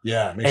school.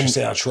 Yeah. Make sure you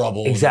stay out of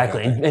trouble.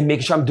 Exactly. And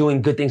making sure I'm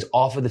doing good things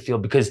off of the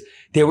field, because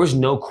there was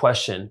no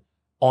question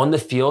on the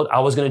field, I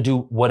was going to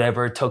do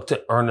whatever it took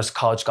to earn this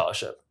college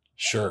scholarship.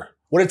 Sure.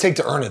 What did it take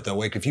to earn it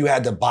though? If you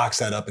had to box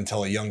that up and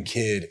tell a young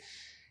kid,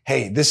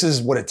 hey, this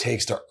is what it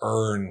takes to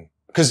earn,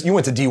 because you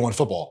went to D1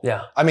 football.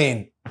 Yeah. I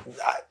mean,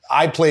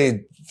 I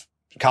played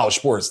college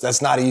sports.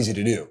 That's not easy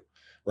to do,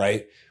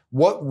 right?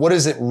 What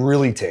does it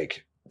really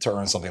take to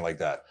earn something like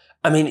that?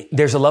 I mean,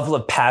 there's a level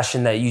of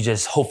passion that you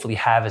just hopefully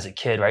have as a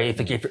kid, right?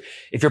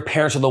 If your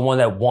parents are the one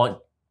that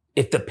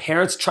if the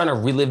parents trying to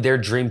relive their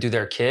dream through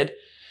their kid,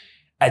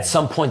 at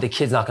some point the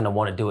kid's not going to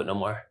want to do it no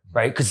more,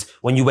 right? Because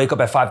when you wake up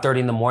at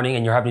 5:30 in the morning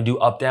and you're having to do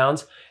up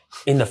downs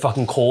in the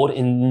fucking cold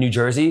in New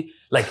Jersey,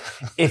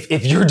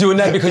 if you're doing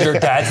that because your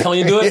dad's telling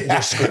you to do it,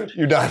 you're screwed.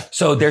 You're done.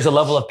 So there's a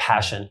level of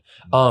passion,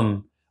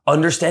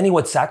 understanding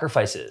what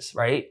sacrifice is,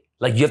 right?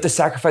 You have to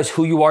sacrifice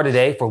who you are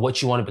today for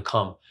what you want to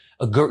become.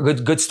 A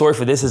good story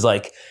for this is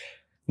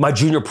my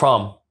junior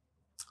prom.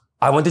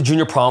 I went to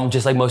junior prom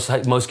just like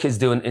most kids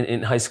do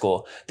in high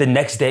school. The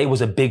next day was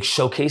a big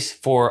showcase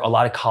for a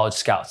lot of college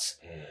scouts.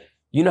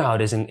 You know how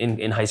it is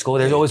in high school.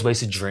 There's always ways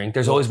to drink.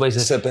 There's always ways to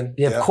sipping.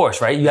 Yeah, of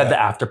course, right? You have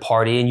the after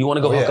party and you want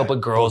to go hook up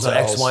with girls or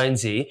X, Y, and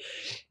Z.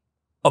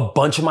 A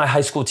bunch of my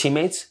high school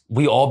teammates,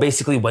 we all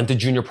basically went to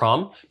junior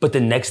prom, but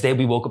the next day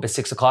we woke up at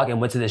 6:00 and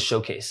went to this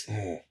showcase.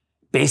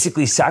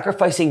 Basically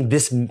sacrificing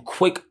this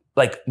quick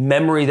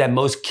memory that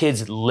most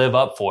kids live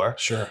up for.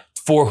 Sure.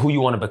 For who you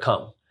want to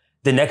become.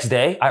 The next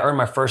day, I earned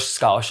my first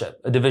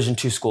scholarship, a Division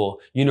II school,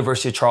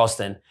 University of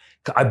Charleston.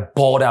 I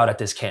balled out at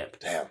this camp.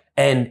 Damn.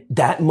 And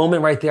that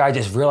moment right there, I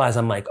just realized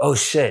oh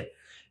shit,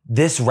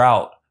 this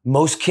route,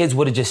 most kids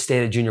would have just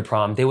stayed at junior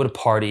prom. They would have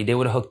partied. They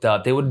would have hooked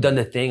up. They would have done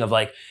the thing of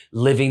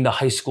living the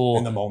high school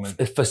in the moment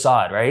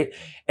facade, right?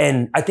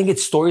 And I think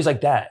it's stories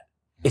like that.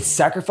 It's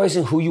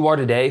sacrificing who you are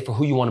today for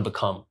who you want to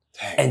become.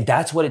 Dang. And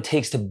that's what it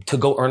takes to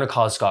go earn a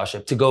college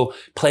scholarship, to go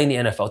play in the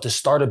NFL, to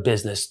start a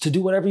business, to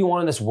do whatever you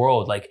want in this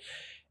world.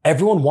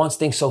 Everyone wants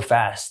things so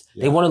fast.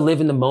 Yeah. They want to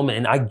live in the moment.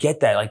 And I get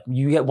that.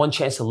 You get one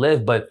chance to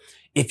live, but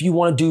if you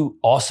want to do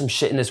awesome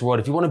shit in this world,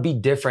 if you want to be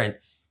different,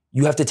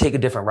 you have to take a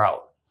different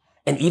route.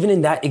 And even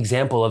in that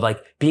example of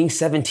like being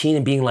 17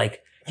 and being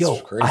like,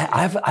 yo,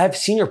 I have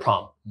senior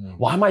prom.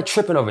 Why am I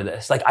tripping over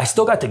this? Like, I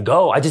still got to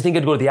go. I just didn't get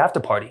to go to the after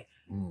party.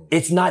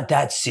 It's not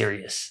that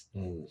serious.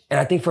 And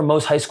I think for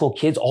most high school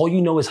kids, all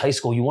you know is high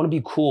school. You want to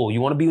be cool.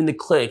 You want to be in the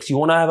cliques. You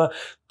want to have a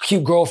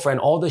cute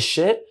girlfriend, all this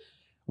shit.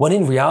 When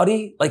in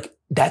reality, like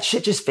that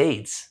shit just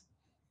fades.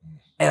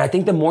 And I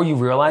think the more you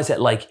realize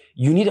that like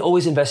you need to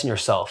always invest in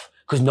yourself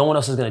because no one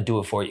else is going to do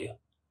it for you.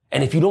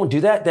 And if you don't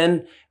do that,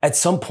 then at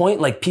some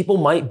point, like people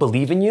might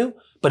believe in you,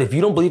 but if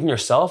you don't believe in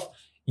yourself,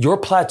 your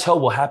plateau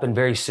will happen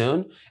very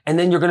soon. And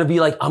then you're going to be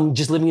like, I'm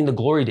just living in the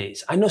glory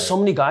days. I know so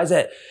many guys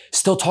that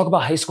still talk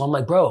about high school. I'm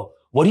like, bro,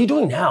 what are you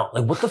doing now?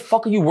 Like, what the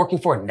fuck are you working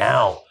for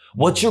now?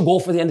 What's your goal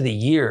for the end of the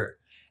year?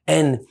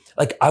 And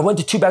like, I went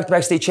to 2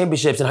 back-to-back state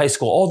championships in high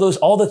school,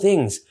 all the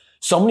things.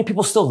 So many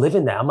people still live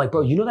in that. I'm like,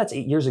 bro, you know, that's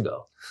 8 years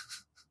ago.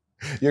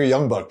 You're a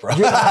young buck, bro.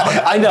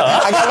 I know.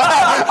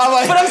 I'm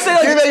like, but I'm saying,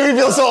 like, you're making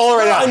me feel so old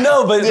right now. I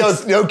know,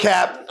 but no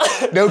cap.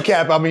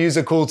 I'm gonna use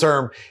a cool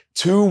term.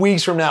 2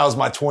 weeks from now is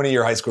my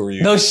 20-year high school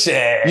reunion. No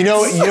shit. You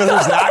know who's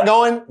not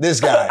going? This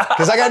guy.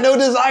 Because I got no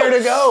desire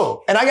to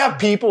go. And I got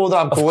people that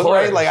I'm cool with,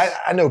 right? Like,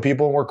 I know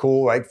people and we're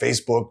cool, like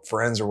Facebook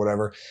friends or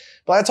whatever.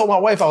 But I told my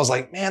wife, I was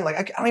like, man, like,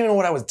 I don't even know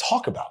what I would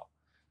talk about.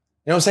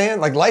 You know what I'm saying?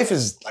 Like, life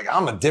is, like,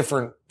 I'm a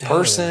different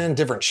person,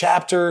 different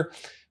chapter.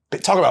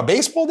 But talk about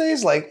baseball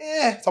days, like,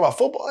 talk about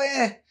football,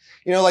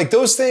 You know, like,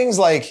 those things,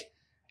 like,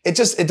 it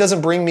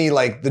doesn't bring me,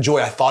 like, the joy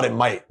I thought it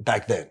might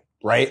back then.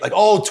 Right? Like,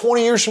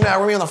 20 years from now,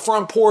 we're going to be on the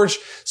front porch,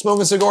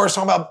 smoking cigars,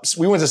 talking about,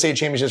 we went to state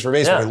championships for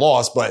baseball. We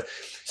lost, but,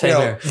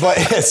 but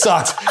it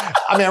sucked.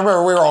 I mean, I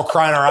remember we were all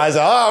crying our eyes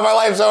out. Oh, my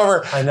life's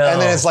over. I know. And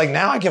then it's like,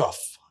 now I give a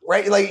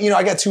right? Like, you know,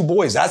 I got 2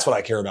 boys. That's what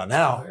I care about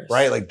now,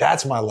 right? Like,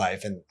 that's my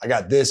life. And I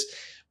got this,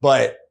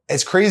 but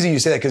it's crazy you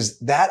say that because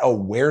that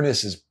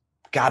awareness has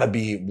got to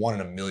be 1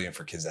 in a million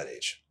for kids that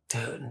age.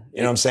 Dude.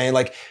 You know what I'm saying?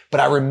 Like, but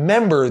I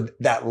remember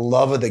that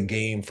love of the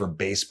game for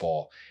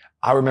baseball.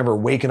 I remember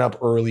waking up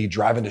early,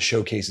 driving to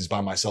showcases by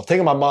myself,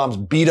 taking my mom's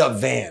beat up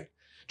van,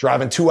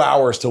 driving 2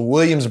 hours to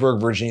Williamsburg,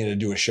 Virginia to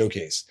do a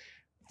showcase.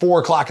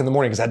 4:00 in the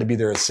morning because I had to be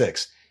there at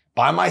 6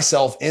 by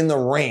myself in the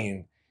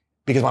rain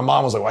because my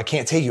mom was like, well, I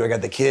can't take you. I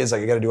got the kids.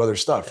 Like, I got to do other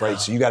stuff, right?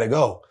 So you got to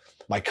go.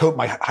 My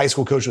high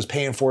school coach was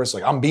paying for it. So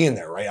like, I'm being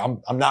there, right?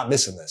 I'm not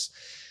missing this.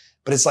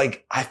 But it's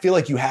like, I feel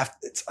like you have,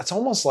 it's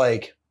almost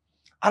like,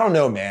 I don't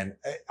know, man.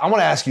 I want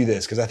to ask you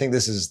this because I think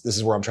this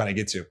is where I'm trying to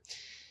get to.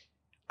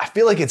 I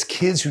feel like it's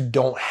kids who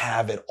don't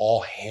have it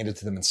all handed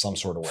to them in some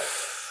sort of way.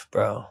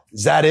 Bro.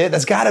 Is that it?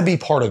 That's got to be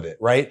part of it,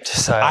 right?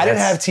 I didn't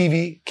have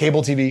TV,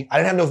 cable TV. I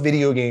didn't have no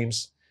video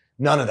games.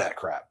 None of that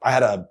crap. I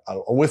had a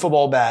wiffle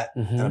ball bat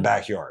and a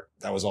backyard.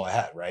 That was all I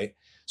had, right?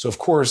 So, of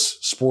course,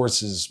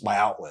 sports is my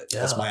outlet.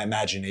 Yeah. It's my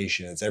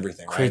imagination. It's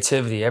everything, right?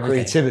 Creativity, everything.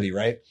 Creativity,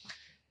 right?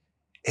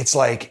 It's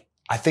like,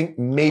 I think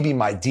maybe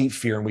my deep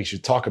fear, and we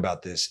should talk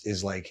about this,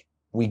 is like,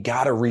 we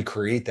got to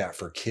recreate that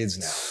for kids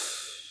now.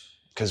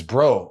 Because,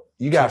 bro,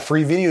 you got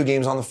free video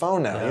games on the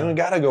phone now. Yeah. You don't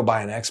got to go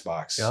buy an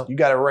Xbox. Yep. You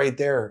got it right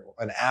there,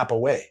 an app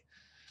away.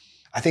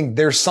 I think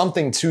there's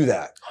something to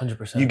that.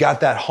 100%. You got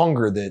that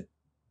hunger that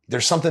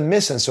there's something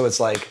missing. So it's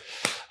like,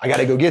 I got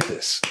to go get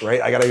this,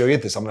 right? I got to go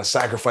get this. I'm going to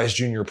sacrifice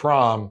junior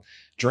prom,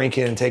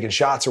 drinking and taking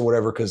shots or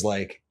whatever. Cause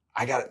like,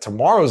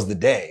 tomorrow's the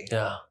day.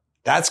 Yeah.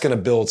 That's going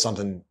to build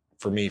something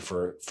for me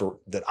for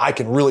that I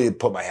can really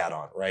put my hat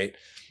on, right?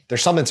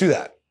 There's something to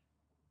that.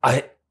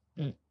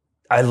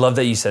 I love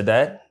that you said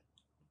that.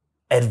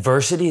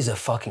 Adversity is a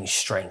fucking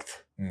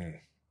strength,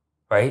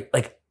 right?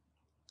 Like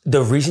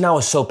the reason I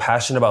was so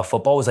passionate about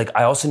football was like,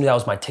 I also knew that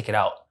was my ticket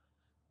out.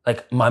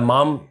 Like my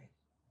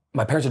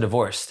parents are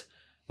divorced.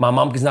 My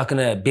mom is not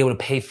going to be able to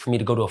pay for me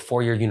to go to a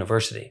 4-year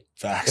university.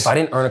 Facts. If I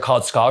didn't earn a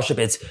college scholarship,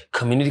 it's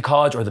community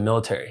college or the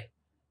military.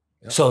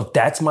 Yep. So if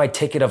that's my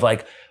ticket of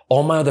like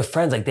all my other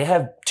friends, like they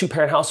have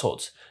 2-parent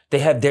households.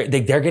 They're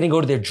going to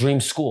go to their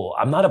dream school.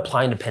 I'm not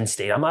applying to Penn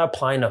State. I'm not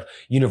applying to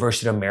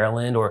University of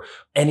Maryland or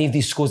any of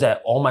these schools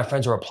that all my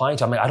friends are applying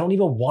to. I'm like, I don't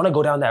even want to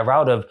go down that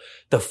route of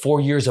the 4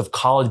 years of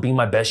college being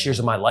my best years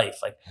of my life.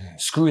 Like,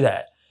 screw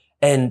that.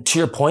 And to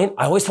your point,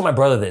 I always tell my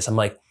brother this. I'm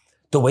like,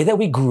 the way that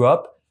we grew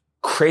up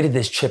created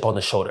this chip on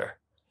the shoulder.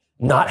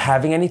 Not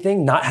having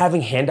anything, not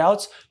having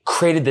handouts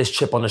created this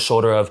chip on the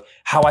shoulder of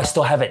how I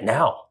still have it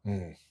now.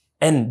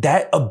 And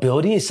that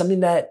ability is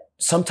something that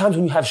sometimes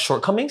when you have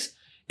shortcomings,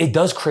 it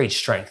does create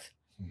strength.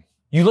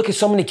 You look at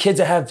so many kids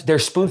that have their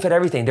spoon-fed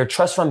everything, their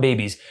trust fund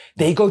babies.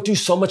 They go through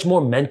so much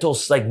more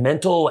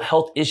mental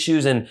health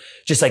issues and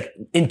just like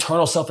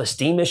internal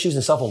self-esteem issues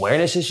and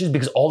self-awareness issues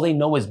because all they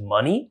know is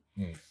money.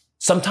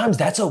 Sometimes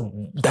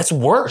that's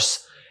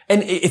worse.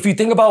 And if you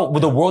think about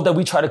the world that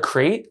we try to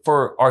create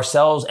for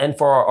ourselves and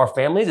for our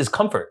families is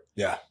comfort.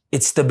 Yeah.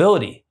 It's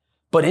stability.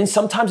 But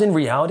sometimes in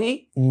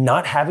reality,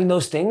 not having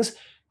those things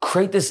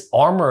create this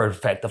armor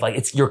effect of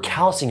like, you're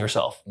callousing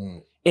yourself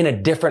in a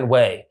different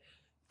way.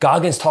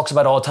 Goggins talks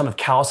about it all the time of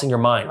callousing your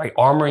mind, right?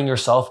 Armoring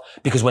yourself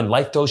because when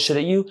life throws shit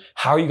at you,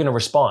 how are you going to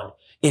respond?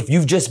 If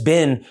you've just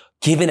been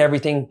given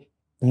everything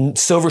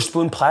silver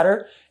spoon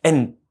platter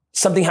and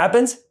something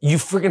happens, you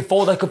freaking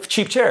fold like a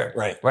cheap chair.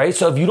 Right.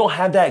 So if you don't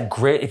have that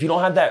grit, if you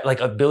don't have that like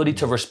ability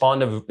to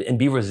respond and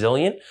be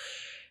resilient,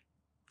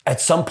 at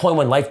some point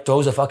when life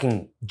throws a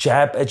fucking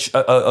jab,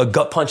 a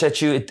gut punch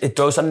at you, it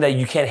throws something that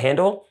you can't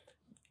handle,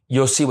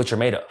 you'll see what you're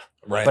made of.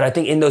 Right. But I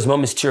think in those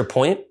moments, to your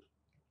point,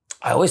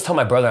 I always tell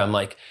my brother, I'm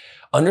like,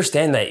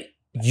 understand that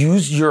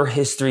use your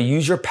history,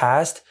 use your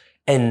past,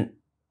 and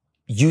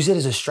use it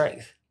as a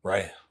strength.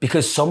 Right.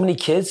 Because so many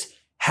kids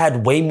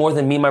had way more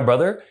than me and my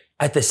brother.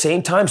 At the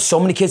same time, so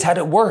many kids had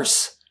it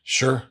worse.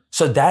 Sure.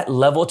 So that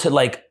level to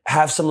like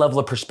have some level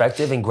of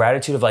perspective and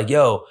gratitude of like,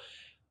 yo,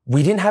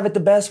 we didn't have it the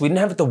best. We didn't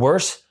have it the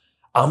worst.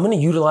 I'm going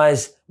to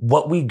utilize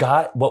what we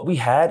got, what we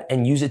had,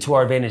 and use it to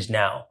our advantage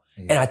now.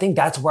 And I think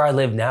that's where I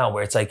live now,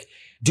 where it's like,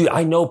 dude,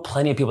 I know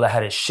plenty of people that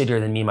had it shittier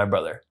than me and my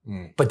brother.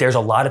 But there's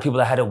a lot of people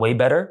that had it way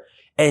better.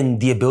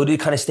 And the ability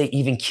to kind of stay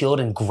even keeled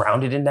and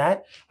grounded in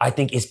that, I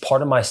think is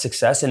part of my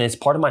success. And it's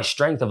part of my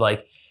strength of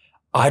like,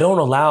 I don't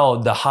allow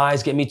the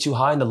highs get me too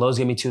high and the lows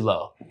get me too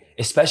low.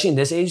 Especially in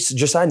this age,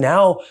 just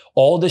now,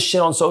 all this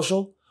shit on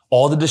social,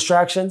 all the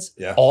distractions,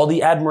 all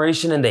the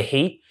admiration and the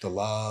hate. The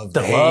love,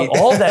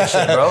 all that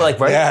shit, bro. Like,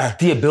 right? Yeah.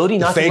 The ability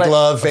not fake to let,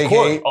 love, fake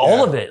hate.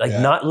 All of it. Like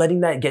not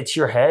letting that get to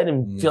your head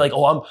and feel like,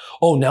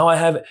 now I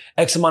have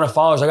X amount of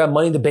followers. I got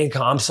money in the bank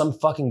account. I'm some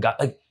fucking guy.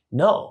 Like,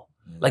 no.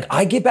 Like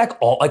I give back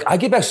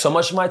so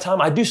much of my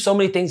time. I do so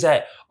many things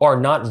that are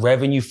not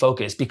revenue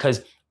focused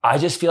because I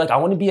just feel like I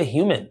want to be a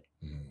human.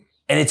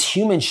 And it's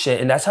human shit.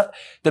 And that's how,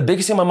 the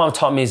biggest thing my mom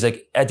taught me is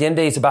like, at the end of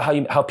the day, it's about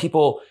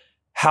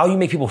how you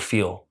make people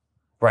feel,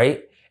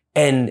 right?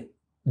 And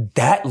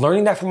that,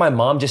 learning that from my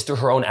mom just through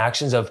her own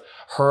actions of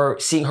her,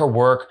 seeing her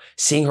work,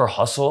 seeing her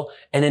hustle.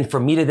 And then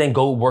for me to then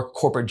go work a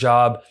corporate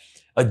job,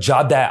 a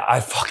job that I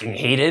fucking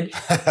hated.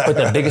 But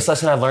the biggest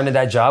lesson I learned in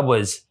that job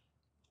was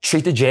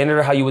treat the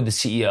janitor how you would the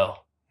CEO.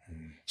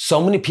 So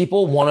many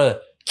people want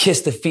to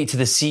kiss the feet to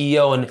the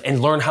CEO and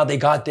learn how they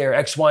got there,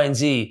 X, Y, and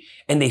Z.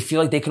 And they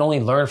feel like they can only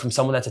learn from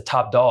someone that's a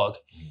top dog.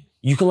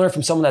 You can learn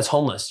from someone that's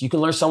homeless. You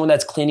can learn someone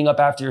that's cleaning up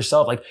after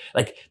yourself. Like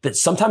that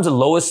sometimes the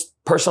lowest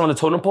person on the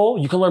totem pole,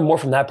 you can learn more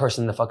from that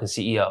person than the fucking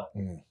CEO.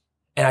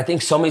 And I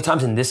think so many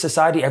times in this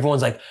society,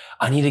 everyone's like,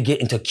 I need to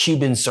get into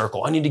Cuban's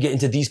circle. I need to get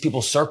into these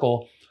people's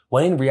circle.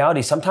 When in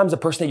reality, sometimes the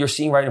person that you're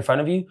seeing right in front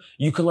of you,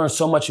 you can learn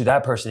so much through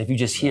that person if you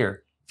just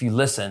hear, if you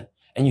listen,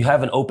 and you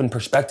have an open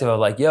perspective of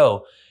like,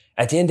 yo,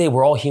 at the end of the day,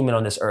 we're all human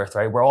on this earth,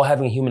 right? We're all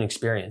having a human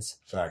experience.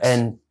 Facts.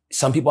 And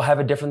some people have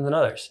it different than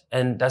others.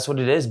 And that's what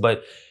it is.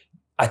 But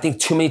I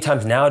think too many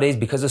times nowadays,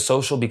 because of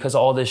social, because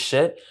of all this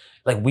shit,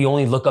 like we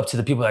only look up to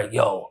the people like,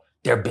 yo,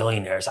 they're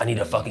billionaires. I need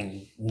to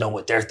fucking know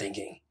what they're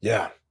thinking.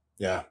 Yeah.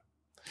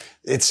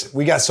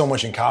 We got so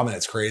much in common.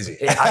 It's crazy.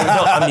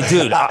 I mean,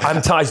 dude,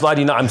 I'm telling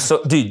you,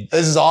 dude.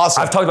 This is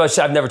awesome. I've talked about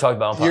shit I've never talked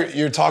about.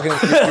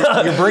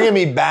 You're bringing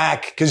me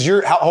back because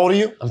how old are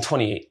you? I'm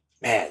 28.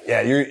 Man, yeah,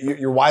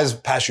 you're wise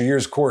past your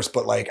years, of course,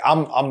 but like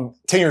I'm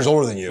 10 years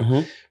older than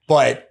you,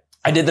 but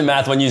I did the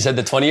math when you said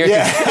the 20 years.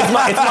 Yeah.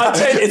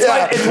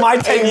 It's my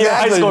 10-year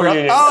high school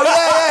reunion. Oh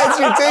yeah, it's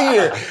your 10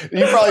 year.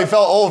 You probably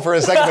felt old for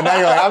a second, but now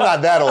you're like, I'm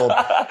not that old.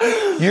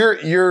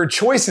 Your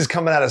choices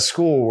coming out of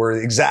school were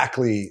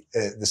exactly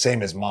the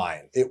same as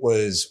mine. It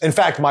was, in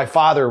fact, my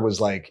father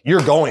was like,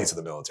 you're going to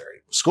the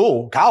military.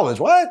 School, college,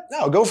 what?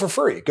 No, go for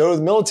free. Go to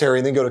the military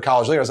and then go to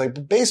college later. I was like,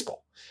 but baseball.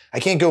 I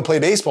can't go play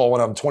baseball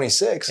when I'm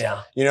 26.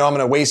 Yeah. I'm going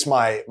to waste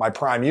my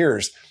prime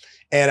years.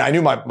 And I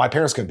knew my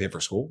parents couldn't pay for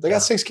school. They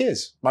got 6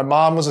 kids. My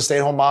mom was a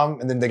stay-at-home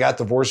mom, and then they got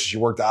divorced. She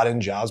worked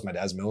odd-end jobs. My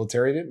dad's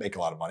military, didn't make a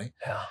lot of money.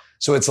 Yeah.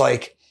 So it's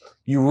like,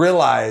 you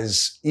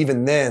realize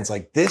even then, it's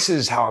like, this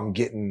is how I'm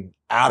getting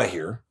out of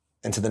here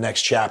into the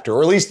next chapter,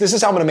 or at least this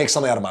is how I'm going to make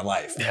something out of my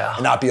life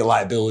and not be a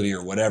liability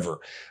or whatever.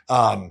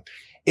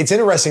 It's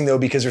interesting though,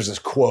 because there's this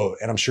quote,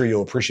 and I'm sure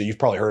you'll appreciate, you've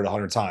probably heard it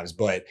 100 times,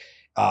 but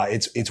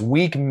it's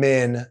weak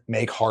men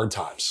make hard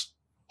times.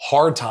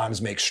 Hard times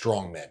make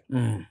strong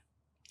men.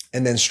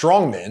 And then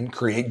strong men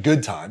create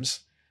good times,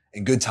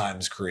 and good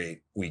times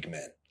create weak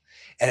men.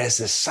 And it's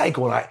this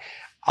cycle. And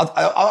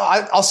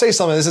I'll say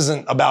something. This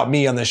isn't about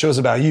me on this show. It's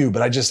about you.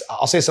 But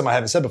I'll say something I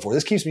haven't said before.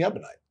 This keeps me up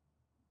at night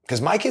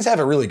because my kids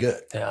have it really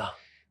good. Yeah.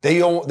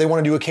 They want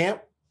to do a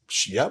camp.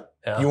 Yep.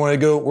 Yeah. You want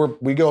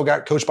to go?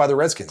 Got coached by the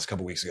Redskins a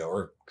couple weeks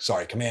ago,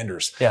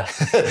 Commanders. Yeah.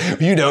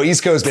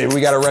 East Coast baby.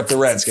 We got to rep the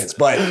Redskins.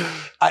 But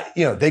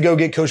they go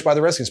get coached by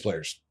the Redskins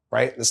players.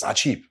 Right. That's not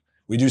cheap.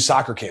 We do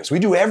soccer camps. We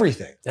do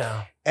everything.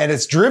 Yeah. And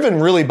it's driven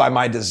really by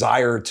my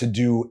desire to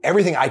do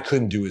everything I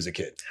couldn't do as a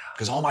kid.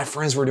 Because all my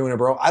friends were doing it,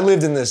 bro. I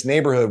lived in this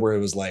neighborhood where it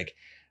was like,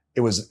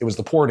 it was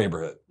the poor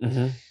neighborhood.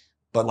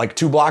 But like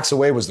 2 blocks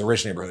away was the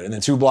rich neighborhood. And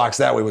then 2 blocks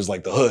that way was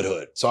like the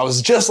hood. So I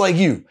was just like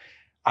you.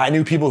 I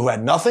knew people who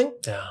had nothing,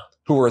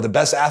 who were the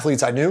best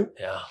athletes I knew.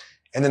 Yeah.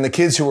 And then the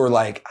kids who were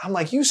like, I'm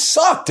like, you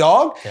suck,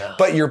 dog. Yeah.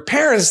 But your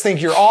parents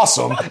think you're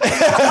awesome.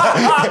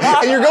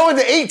 And you're going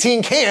to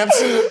 18 camps.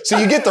 So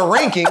you get the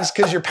rankings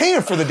because you're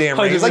paying for the damn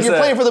rankings. 100%. Like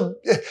you're paying for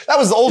that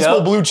was the old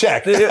school blue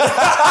check.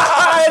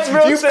 It's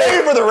real. You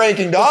pay for the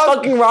ranking, dog. The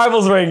fucking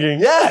rivals ranking.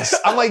 Yes.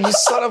 I'm like, you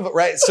son of a,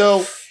 right.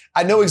 So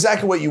I know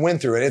exactly what you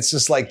went through. And it's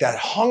just like that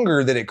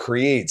hunger that it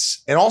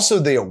creates. And also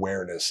the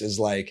awareness is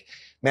like,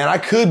 man, I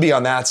could be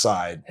on that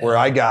side where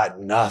I got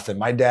nothing.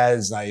 My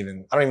dad's not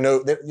even, I don't even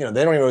know, they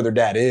don't even know who their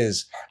dad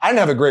is. I didn't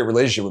have a great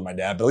relationship with my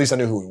dad, but at least I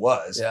knew who he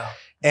was. Yeah.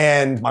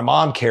 And my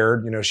mom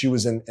cared, she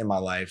was in my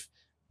life.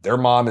 Their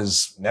mom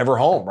is never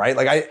home,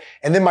 right?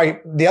 And then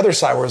the other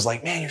side where it's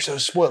like, man, you're so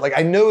spoiled. Like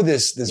I know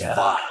this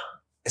vibe.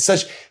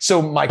 It's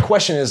so my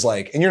question is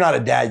like, and you're not a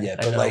dad yet,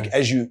 but like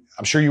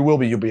I'm sure you will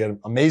be, you'll be an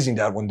amazing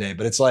dad one day,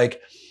 but it's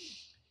like,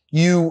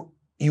 you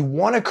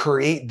want to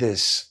create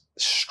this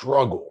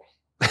struggle.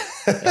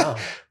 Yeah.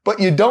 But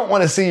you don't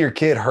want to see your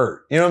kid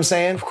hurt. You know what I'm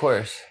saying? Of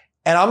course.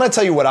 And I'm going to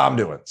tell you what I'm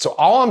doing. So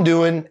all I'm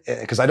doing,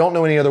 because I don't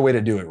know any other way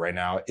to do it right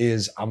now,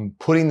 is I'm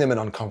putting them in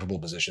uncomfortable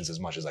positions as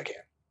much as I can.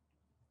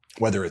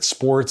 Whether it's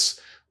sports,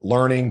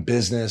 learning,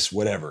 business,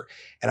 whatever.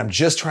 And I'm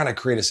just trying to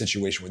create a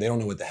situation where they don't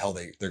know what the hell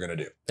they're going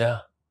to do. Yeah.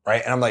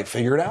 Right? And I'm like,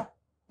 figure it out.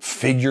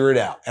 Figure it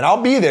out. And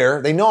I'll be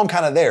there. They know I'm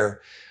kind of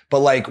there. But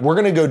like, we're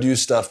going to go do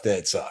stuff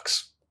that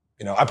sucks.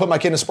 I put my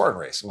kid in a Spartan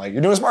race. I'm like,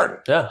 you're doing a Spartan.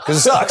 Yeah. Because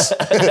it sucks.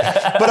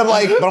 but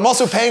I'm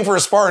also paying for a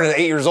Spartan at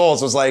 8 years old.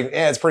 So it's like,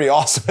 it's pretty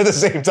awesome at the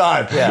same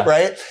time. Yeah.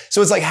 Right?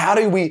 So it's like, how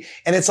do we,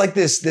 and it's like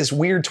this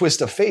weird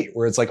twist of fate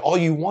where it's like, all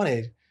you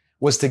wanted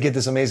was to get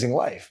this amazing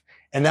life.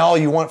 And now all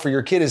you want for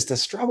your kid is to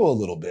struggle a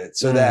little bit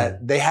so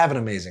that they have an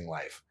amazing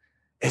life.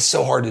 It's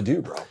so hard to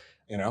do, bro.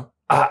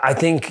 I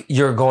think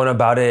you're going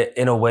about it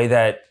in a way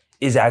that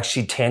is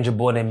actually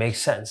tangible and it makes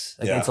sense.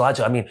 Like it's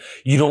logical. I mean,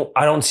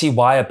 I don't see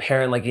why a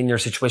parent like in your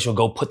situation would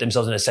go put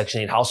themselves in a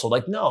Section 8 household.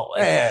 Like, no.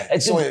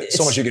 It's only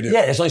so much you can do.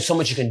 Yeah, there's only so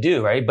much you can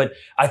do, right? But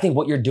I think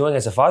what you're doing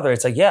as a father,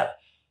 it's like,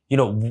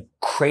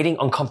 creating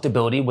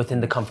uncomfortability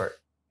within the comfort.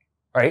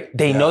 Right?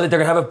 They know that they're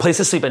going to have a place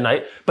to sleep at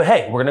night, but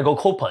hey, we're going to go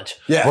cold punch.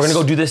 Yes. We're going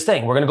to go do this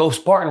thing. We're going to go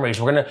Spartan race.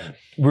 We're going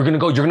to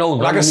go, you're going to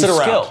learn a new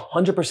skill.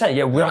 100%.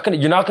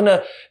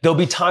 Yeah. There'll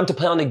be time to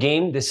play on the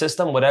game, the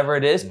system, whatever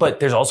it is, but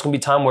there's also going to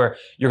be time where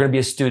you're going to be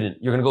a student.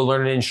 You're going to go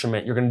learn an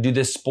instrument. You're going to do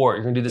this sport.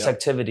 You're going to do this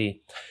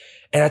activity.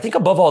 And I think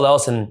above all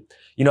else, and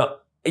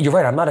you're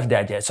right, I'm not a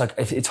dad yet. So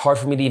it's hard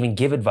for me to even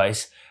give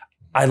advice.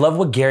 I love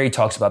what Gary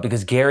talks about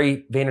because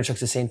Gary Vaynerchuk's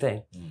the same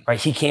thing, right?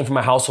 He came from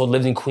a household,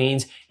 lived in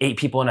Queens, 8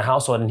 people in a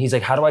household. And he's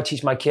like, how do I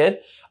teach my kid?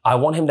 I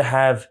want him to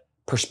have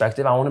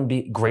perspective. I want him to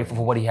be grateful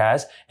for what he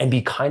has and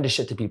be kind as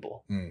shit to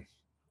people.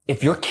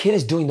 If your kid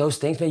is doing those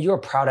things, man, you're a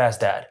proud ass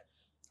dad,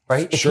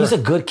 right? If he's a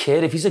good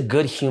kid, if he's a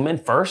good human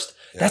first,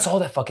 that's all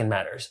that fucking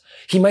matters.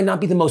 He might not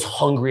be the most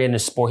hungry in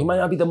his sport. He might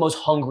not be the most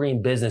hungry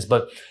in business,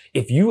 but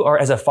if you are,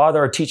 as a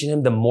father, are teaching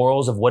him the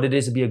morals of what it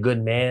is to be a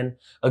good man,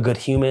 a good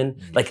human,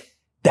 like,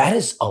 that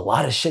is a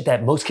lot of shit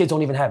that most kids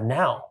don't even have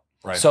now.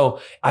 Right. So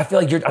I feel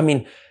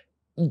like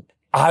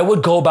I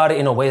would go about it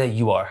in a way that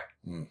you are.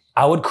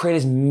 I would create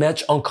as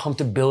much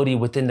uncomfortability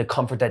within the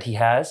comfort that he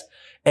has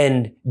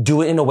and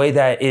do it in a way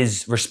that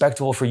is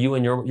respectful for you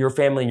and your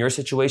family and your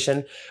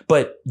situation.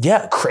 But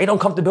yeah, create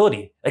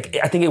uncomfortability. Like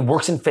I think it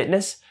works in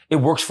fitness. It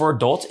works for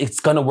adults. It's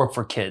going to work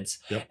for kids.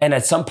 Yep. And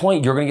at some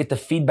point you're going to get the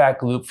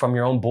feedback loop from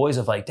your own boys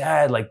of like,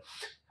 Dad, like,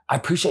 I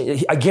appreciate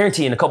it. I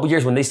guarantee in a couple of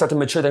years when they start to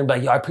mature, they're gonna be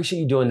like, yo, I appreciate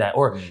you doing that.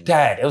 Or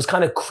Dad, it was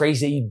kind of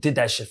crazy that you did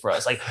that shit for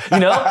us. Like,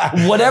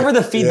 whatever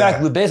the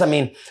feedback loop is. I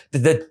mean,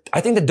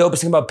 I think the dopest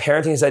thing about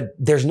parenting is that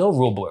there's no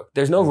rule book.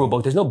 There's no rule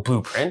book. There's no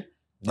blueprint.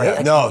 Right?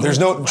 Yeah, no, there's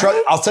no,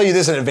 I'll tell you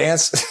this in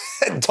advance.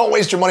 Don't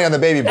waste your money on the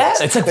baby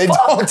books. Yeah, it's like, they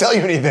don't tell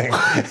you anything.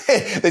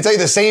 They tell you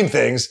the same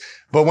things,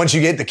 but once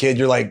you get the kid,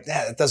 you're like,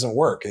 that doesn't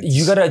work.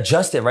 You got to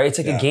adjust it, right? It's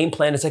like a game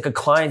plan. It's like a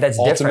client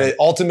that's different.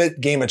 Ultimate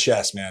game of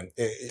chess, man.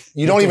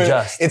 You don't even,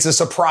 it's a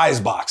surprise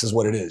box is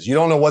what it is. You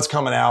don't know what's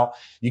coming out.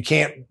 You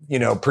can't,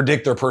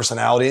 predict their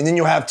personality. And then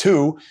you have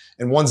 2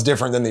 and one's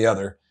different than the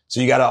other. So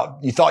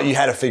you thought you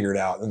had it figured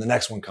out, and the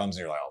next one comes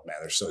and you're like, oh man,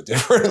 they're so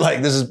different.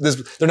 Like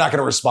they're not going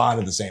to respond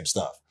to the same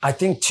stuff. I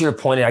think to your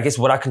point, I guess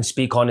what I can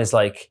speak on is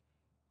like,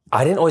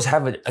 I didn't always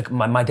have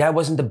my dad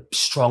wasn't the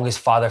strongest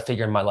father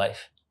figure in my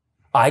life.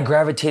 I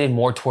gravitated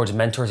more towards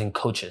mentors and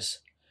coaches.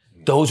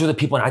 Those were the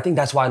people, and I think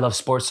that's why I love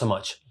sports so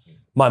much.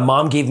 My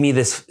mom gave me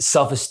this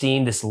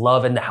self-esteem, this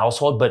love in the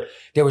household, but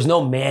there was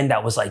no man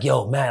that was like,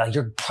 yo, man, like,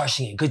 you're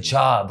crushing it. Good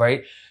job,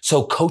 right?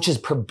 So coaches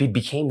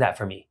became that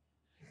for me.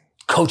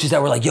 Coaches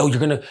that were like, yo, you're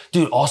going to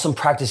do awesome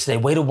practice today.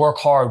 Way to work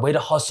hard, way to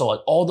hustle.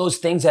 Like all those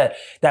things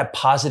that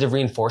positive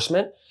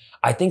reinforcement.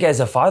 I think as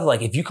a father,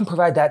 like if you can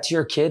provide that to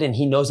your kid and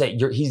he knows that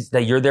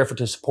you're there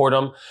to support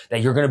him,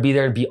 that you're going to be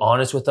there and be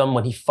honest with him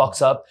when he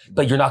fucks up,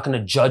 but you're not going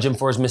to judge him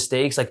for his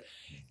mistakes. Like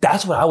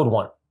that's what I would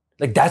want.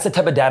 Like that's the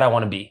type of dad I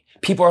want to be.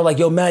 People are like,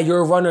 yo, Matt, you're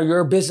a runner, you're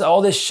a business,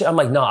 all this shit. I'm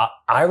like, no, I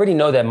already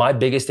know that my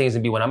biggest thing is to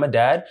be when I'm a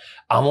dad,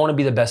 I want to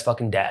be the best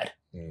fucking dad.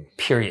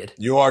 Period.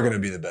 You are going to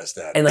be the best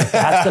dad. And like,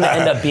 that's going to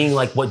end up being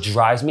like what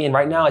drives me. And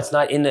right now it's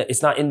not in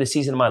the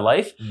season of my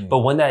life, but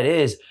when that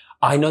is,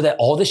 I know that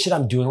all this shit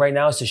I'm doing right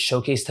now is to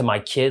showcase to my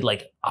kid,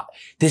 like,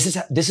 this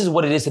is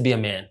what it is to be a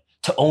man,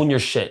 to own your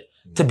shit,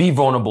 to be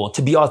vulnerable,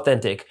 to be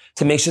authentic,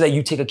 to make sure that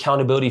you take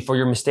accountability for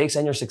your mistakes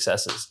and your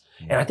successes.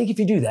 And I think if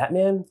you do that,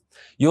 man,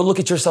 you'll look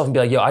at yourself and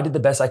be like, yo, I did the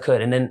best I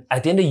could. And then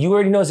at the end of you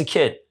already know as a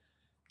kid,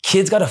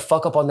 kids got to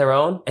fuck up on their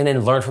own and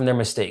then learn from their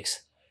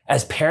mistakes.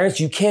 As parents,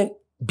 you can't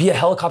be a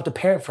helicopter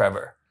parent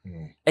forever.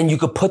 And you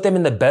could put them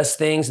in the best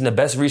things and the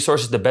best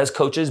resources, the best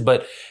coaches,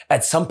 but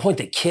at some point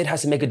the kid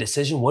has to make a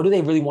decision. What do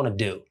they really want to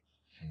do?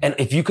 And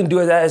if you can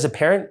do that as a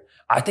parent,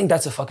 I think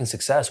that's a fucking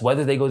success.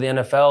 Whether they go to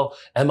the NFL,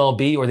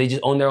 MLB, or they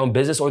just own their own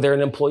business or they're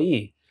an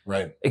employee.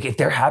 Right. Like if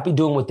they're happy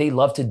doing what they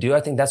love to do,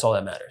 I think that's all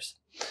that matters.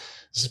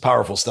 This is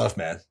powerful stuff,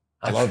 man.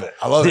 I love it.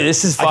 I love it.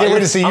 This is I can't wait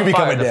to see you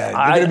become a dad.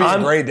 You're going to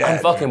be a great dad.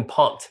 I'm fucking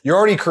pumped. You're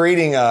already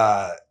creating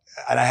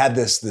and I had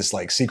this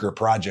like secret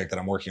project that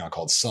I'm working on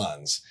called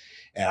Sons.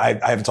 And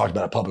I haven't talked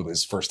about it publicly.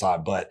 This is the first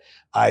time, but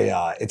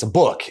it's a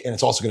book and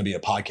it's also going to be a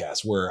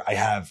podcast where I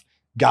have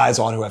guys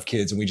on who have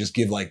kids and we just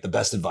give like the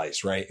best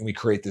advice, right? And we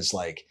create this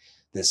like,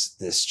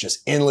 this just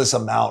endless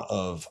amount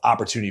of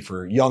opportunity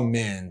for young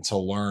men to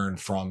learn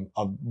from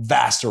a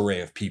vast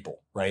array of people,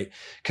 right?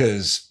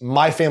 Because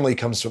my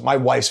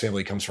wife's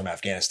family comes from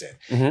Afghanistan.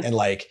 And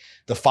like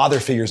the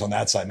father figures on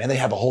that side, man, they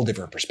have a whole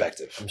different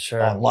perspective I'm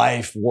sure. on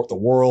life, the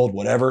world,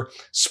 whatever.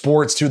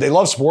 Sports too. They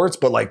love sports,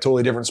 but like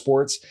totally different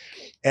sports.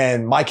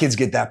 And my kids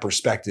get that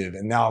perspective.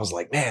 And now I was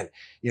like, man,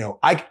 you know,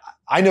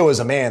 I know as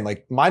a man,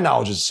 like my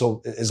knowledge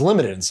is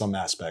limited in some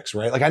aspects,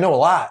 right? Like I know a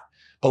lot,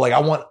 but like I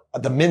want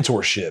the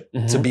mentorship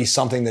to be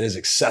something that is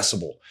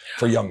accessible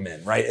for young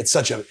men, right? It's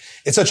such a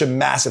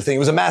massive thing. It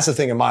was a massive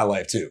thing in my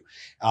life too.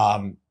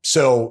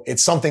 So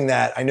it's something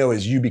that I know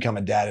as you become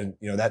a dad, and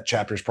you know, that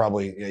chapter is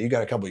probably, you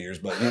got a couple of years,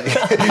 but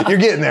you're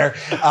getting there.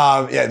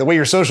 The way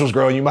your social's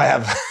growing, you might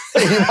have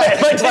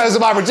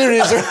some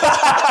opportunities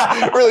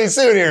really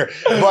soon here.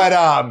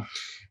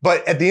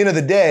 But at the end of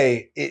the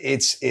day,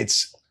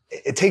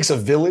 it takes a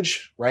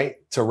village, right?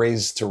 To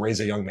raise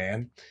a young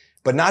man.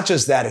 But not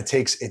just that, it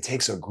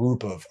takes a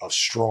group of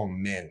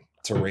strong men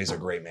to raise a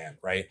great man,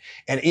 right?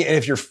 And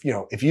if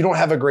if you don't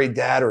have a great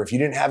dad, or if you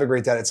didn't have a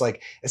great dad, it's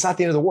like, it's not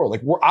the end of the world.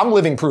 Like I'm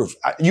living proof.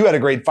 You had a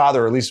great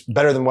father, or at least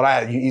better than what I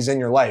had. He's in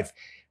your life,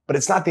 but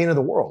it's not the end of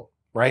the world,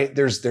 right?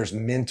 There's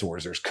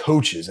mentors, there's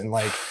coaches, and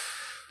like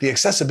the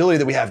accessibility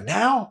that we have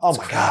now. Oh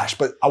my gosh.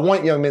 But I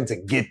want young men to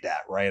get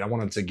that, right? I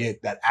want them to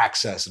get that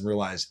access and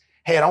realize,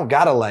 hey, I don't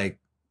gotta like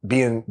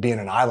being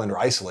an island or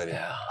isolated.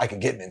 Yeah. I can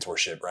get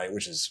mentorship, right?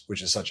 Which is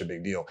such a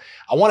big deal.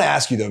 I want to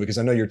ask you though, because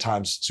I know your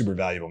time's super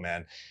valuable,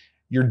 man.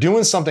 You're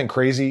doing something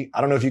crazy.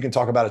 I don't know if you can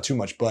talk about it too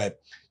much, but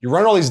you're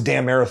running all these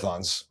damn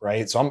marathons,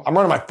 right? So I'm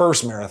running my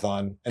first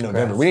marathon in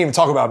November. We didn't even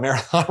talk about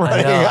marathon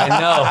running. I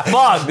know.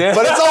 Fuck, dude.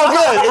 But it's all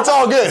good. It's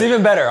all good. It's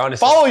even better,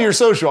 honestly. Follow your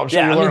social. I'm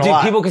sure you learn a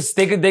lot. People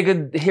they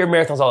could hear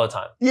marathons all the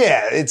time.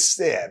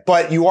 Yeah,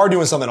 but you are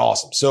doing something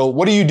awesome. So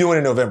what are you doing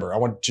in November? I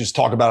want to just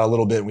talk about it a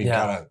little bit and we can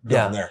kind of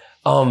go from there.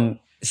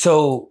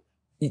 So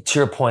to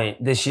your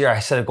point, this year I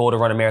set a goal to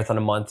run a marathon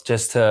a month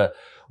just to,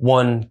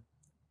 one,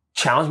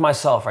 challenge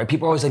myself, right?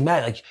 People are always like,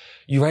 Matt, like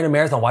you ran a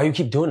marathon. Why do you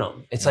keep doing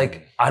them? It's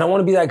like, I don't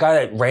want to be that guy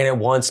that ran it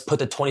once, put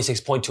the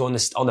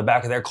 26.2 on the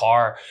back of their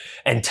car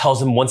and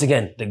tells them once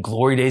again, the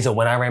glory days of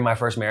when I ran my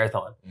first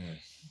marathon.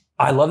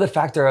 I love the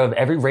factor of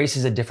every race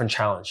is a different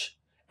challenge.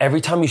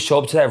 Every time you show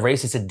up to that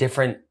race, it's a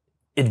different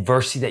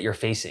adversity that you're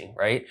facing,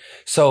 right?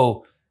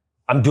 So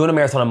I'm doing a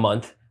marathon a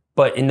month,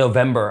 but in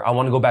November, I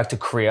want to go back to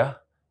Korea.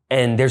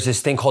 And there's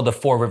this thing called the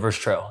Four Rivers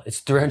Trail. It's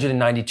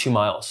 392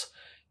 miles.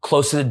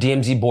 Close to the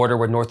DMZ border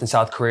where North and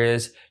South Korea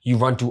is. You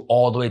run through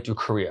all the way through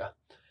Korea.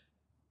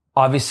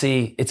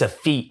 Obviously, it's a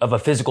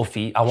physical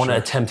feat. I want to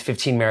attempt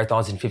 15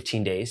 marathons in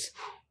 15 days.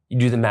 You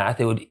do the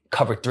math, it would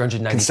cover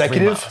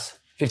 393 miles.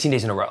 15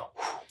 days in a row.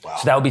 Wow.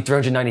 So that would be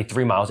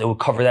 393 miles. It would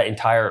cover that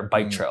entire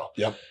bike trail.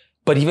 Yep.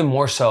 But even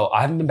more so,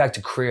 I haven't been back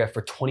to Korea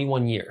for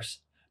 21 years.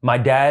 My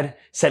dad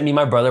sent me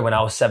my brother when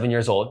I was 7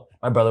 years old.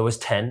 My brother was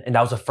 10. And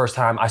that was the first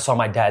time I saw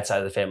my dad's side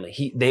of the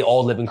family. They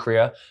all live in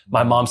Korea.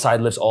 My mom's side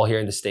lives all here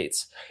in the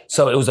States.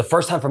 So it was the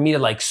first time for me to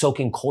like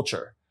soak in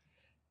culture.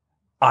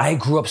 I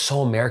grew up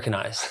so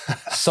Americanized,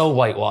 so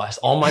whitewashed.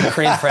 All my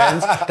Korean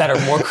friends that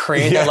are more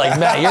Korean, they're like,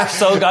 man, you're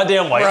so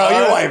goddamn white. Bro,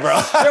 you're white,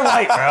 bro. You're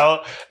white,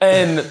 bro.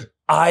 And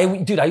I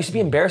used to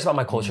be embarrassed about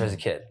my culture as a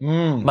kid.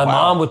 My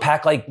mom would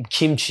pack like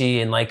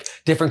kimchi and like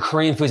different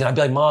Korean foods. And I'd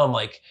be like, Mom,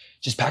 like,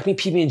 just pack me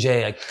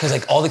PB&J, like, cause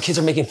like all the kids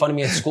are making fun of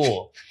me at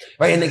school.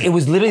 Right. And like, it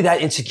was literally that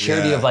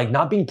insecurity of like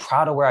not being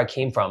proud of where I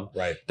came from.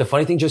 Right. The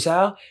funny thing,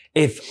 Josiah,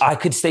 if I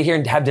could stay here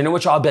and have dinner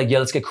with you, I'll be like, yeah,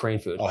 let's get Korean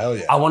food. Oh, hell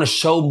yeah. I want to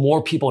show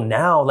more people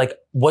now, like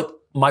what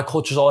my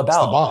culture is all about.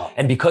 It's the bomb.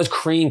 And because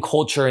Korean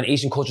culture and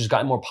Asian culture has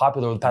gotten more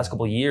popular over the past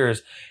couple of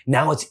years,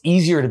 now it's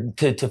easier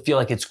to feel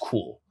like it's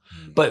cool.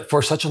 But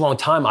for such a long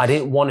time, I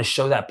didn't want to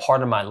show that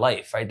part of my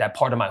life, right? That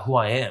part of who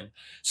I am.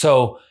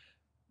 So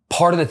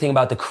part of the thing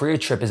about the career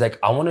trip is like,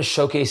 I want to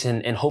showcase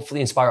and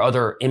hopefully inspire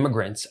other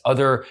immigrants,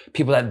 other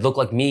people that look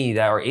like me,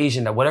 that are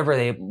Asian, that whatever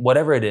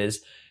it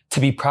is, to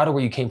be proud of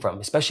where you came from,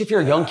 especially if you're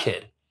a young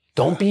kid.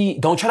 Don't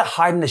try to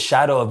hide in the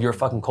shadow of your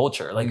fucking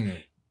culture. Like,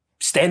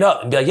 stand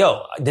up and be like,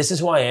 yo, this is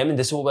who I am and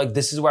this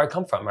is where I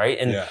come from, right?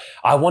 And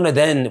I want to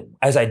then,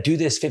 as I do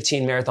this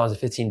 15 marathons in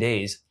 15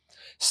 days,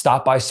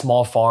 stop by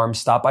small farms,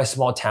 stop by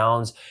small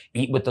towns,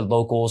 eat with the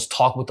locals,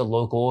 talk with the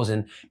locals,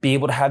 and be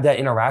able to have that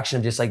interaction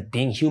of just like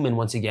being human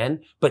once again,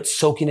 but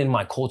soaking in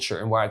my culture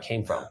and where I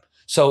came from.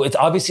 So it's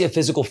obviously a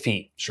physical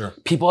feat. Sure.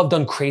 People have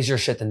done crazier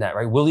shit than that,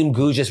 right? William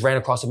Gu just ran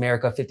across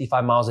America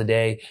 55 miles a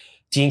day.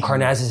 Dean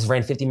Karnazes has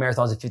ran 50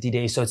 marathons in 50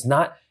 days. So it's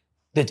not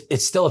that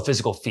it's still a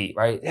physical feat,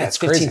 right? Yeah, it's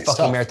 15 crazy.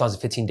 fucking marathons in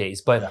 15 days.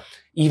 But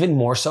even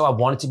more so, I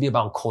want it to be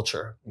about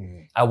culture.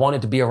 I want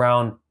it to be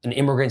around an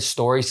immigrant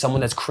story,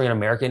 someone that's Korean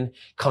American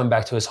coming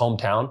back to his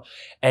hometown.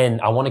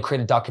 And I want to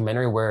create a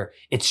documentary where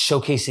it's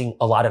showcasing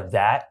a lot of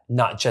that,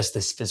 not just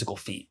this physical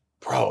feat.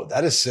 Bro,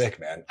 that is sick,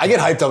 man. I get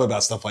hyped up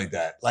about stuff like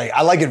that. Like,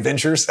 I like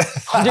adventures.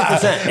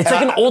 100%. It's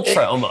like an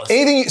ultra almost.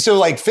 Anything. So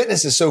like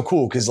fitness is so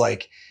cool because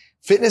like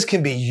fitness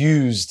can be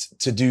used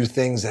to do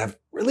things that have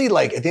really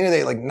like at the end of the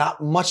day, like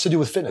not much to do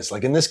with fitness.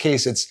 Like in this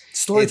case, it's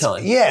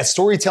storytelling. It's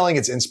storytelling.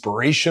 It's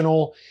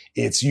inspirational.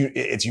 It's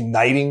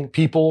uniting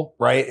people,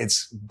 right?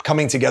 It's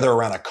coming together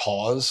around a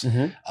cause.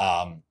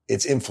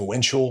 It's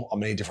influential on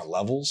many different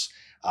levels.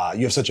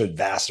 You have such a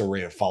vast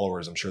array of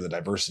followers. I'm sure the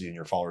diversity in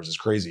your followers is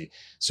crazy.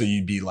 So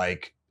you'd be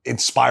like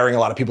inspiring a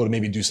lot of people to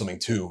maybe do something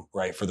too,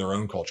 right? For their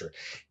own culture.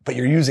 But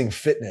you're using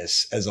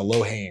fitness as a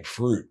low hanging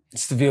fruit.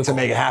 It's the vehicle to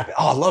make it happen.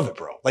 Oh, I love it,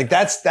 bro. Like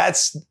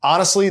that's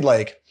honestly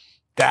like,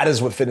 that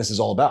is what fitness is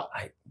all about.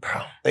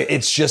 Bro.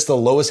 It's just the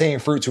lowest hanging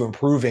fruit to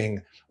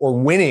improving or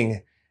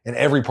winning in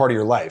every part of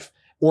your life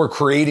or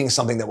creating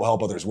something that will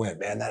help others win.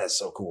 Man, that is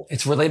so cool.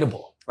 It's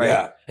relatable. Right?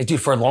 Yeah. Like,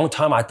 dude, for a long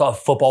time, I thought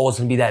football was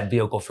going to be that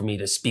vehicle for me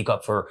to speak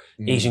up for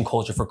Asian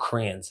culture, for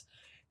Koreans.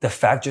 The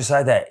fact,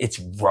 Josiah, that it's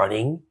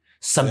running,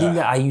 something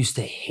that I used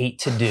to hate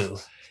to do,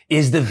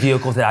 is the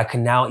vehicle that I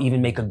can now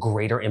even make a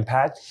greater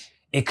impact.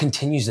 It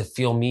continues to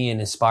fuel me and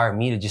inspire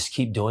me to just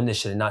keep doing this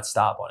shit and not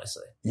stop,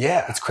 honestly.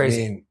 Yeah. It's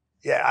crazy. I mean,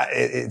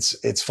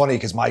 it's funny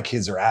because my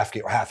kids are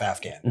Afghan or half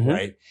Afghan,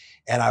 right?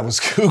 And I was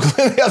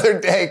Googling the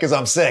other day because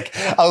I'm sick.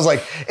 I was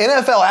like,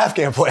 NFL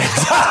Afghan players.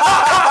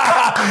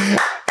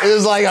 It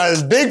was like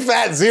a big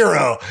fat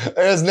zero. It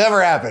has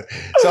never happened.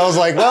 So I was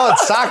like, well,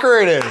 it's soccer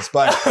it is.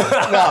 But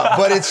no,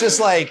 but it's just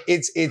like,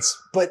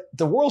 but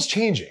the world's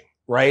changing,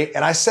 right?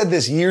 And I said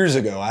this years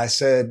ago. I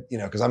said,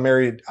 because I'm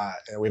married,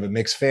 we have a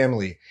mixed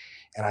family.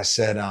 And I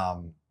said,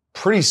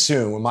 pretty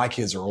soon when my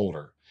kids are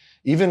older,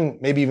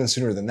 maybe even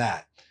sooner than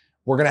that,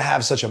 we're going to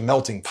have such a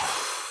melting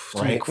pot,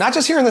 right? Not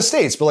just here in the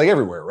States, but like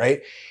everywhere,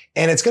 right?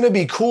 And it's going to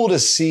be cool to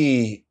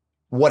see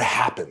what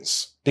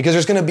happens because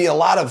there's going to be a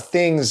lot of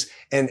things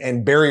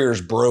and barriers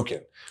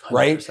broken,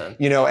 right? 100%.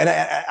 And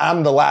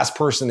I'm the last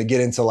person to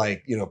get into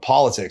like,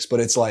 politics,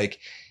 but it's like,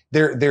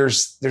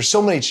 there's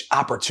so many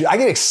opportunities. I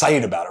get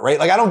excited about it, right?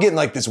 Like I don't get in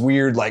like this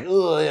weird, like,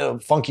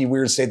 funky,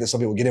 weird state that some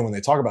people get in when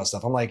they talk about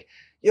stuff. I'm like,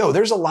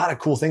 there's a lot of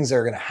cool things that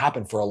are going to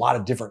happen for a lot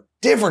of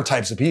different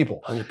types of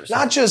people. 100%.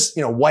 Not just,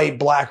 white,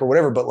 black or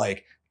whatever, but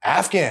like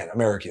Afghan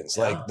Americans,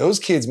 like those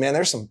kids, man,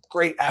 there's some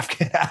great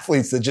Afghan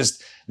athletes that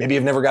just maybe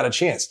have never got a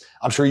chance.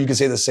 I'm sure you could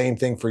say the same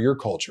thing for your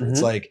culture.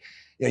 It's like,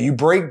 you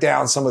break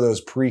down some of those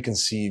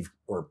preconceived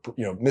or,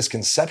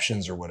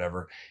 misconceptions or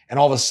whatever. And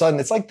all of a sudden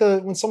it's like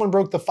when someone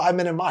broke the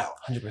 5-minute mile,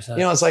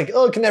 100%. It's like,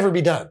 it can never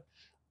be done.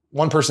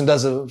 One person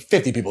does it,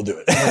 50 people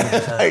do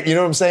it. You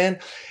know what I'm saying?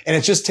 And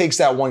it just takes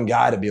that one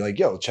guy to be like,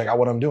 yo, check out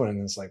what I'm doing.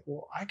 And it's like,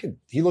 well,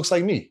 he looks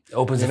like me. It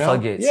opens the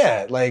floodgates.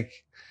 Yeah. Like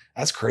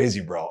that's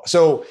crazy, bro.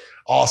 So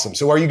awesome.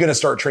 So are you going to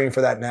start training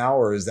for that now?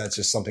 Or is that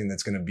just something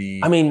that's going to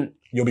be,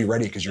 you'll be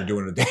ready because you're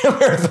doing a damn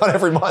marathon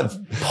every month.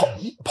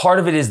 Part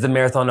of it is the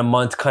marathon a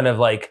month kind of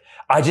like,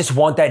 I just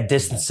want that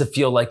distance to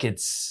feel like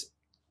it's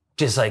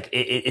just like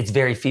it's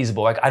very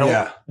feasible. Like I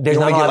don't, there's you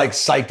not get like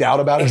psyched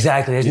out about it.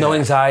 Exactly. There's no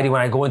anxiety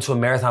when I go into a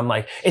marathon. I'm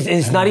like,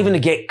 it's not even to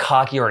get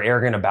cocky or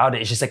arrogant about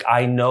it. It's just like,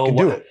 I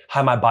know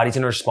how my body's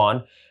going to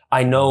respond.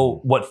 I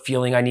know what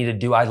feeling I need to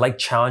do. I like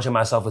challenging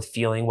myself with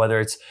feeling, whether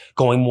it's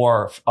going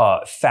more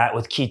fat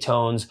with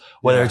ketones,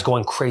 whether it's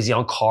going crazy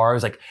on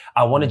carbs. Like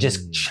I want to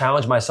just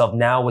challenge myself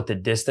now with the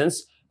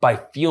distance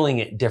by feeling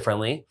it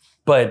differently.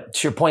 But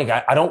to your point,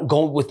 I don't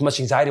go with much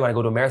anxiety when I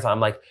go to a marathon. I'm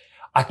like,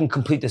 I can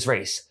complete this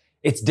race.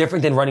 It's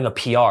different than running a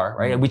PR,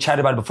 right? We chatted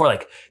about it before,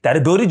 like that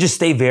ability to just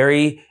stay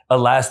very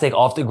elastic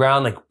off the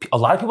ground. Like a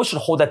lot of people should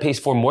hold that pace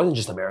for more than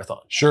just a marathon.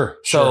 Sure.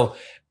 So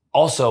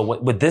also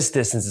with this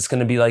distance, it's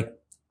going to be like,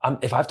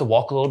 if I have to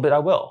walk a little bit, I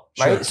will,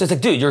 right? Sure. So it's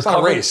like, dude, it's not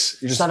a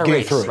race. You're just not a getting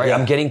race, through it, right?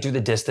 I'm getting through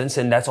the distance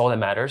and that's all that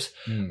matters.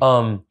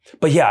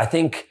 But yeah, I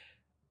think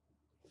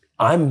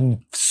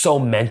I'm so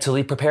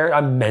mentally prepared.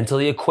 I'm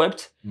mentally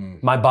equipped.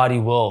 My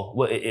body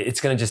it's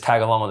going to just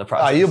tag along on the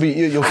process.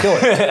 You'll kill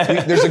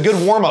it. There's a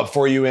good warm up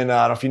for you in,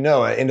 I don't know if you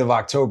know, end of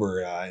October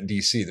in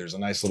DC. There's a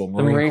nice little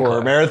Marine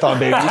Corps marathon,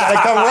 baby. You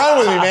gotta come run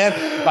with me,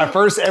 man. My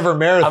first ever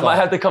marathon. I might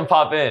have to come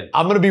pop in.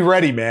 I'm going to be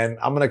ready, man.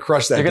 I'm going to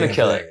crush that. You're going to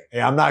kill it.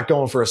 Yeah, I'm not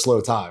going for a slow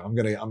time. I'm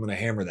going to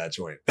hammer that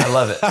joint. I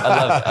love it.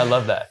 I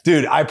love that.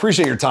 Dude, I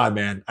appreciate your time,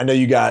 man. I know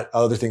you got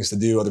other things to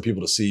do, other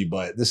people to see,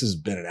 but this has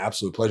been an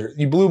absolute pleasure.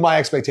 You blew my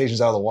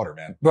expectations out of the water,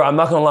 man. Bro, I'm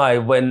not going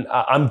to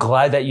lie. I'm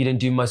glad that you didn't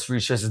do you must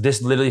research this.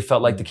 This literally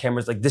felt like the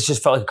cameras, like this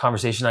just felt like a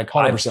conversation. Like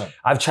 100%.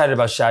 I've chatted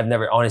about shit. I've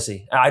never,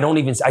 honestly, I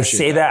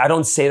say that. I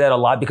don't say that a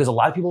lot because a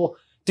lot of people,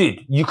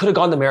 dude, you could have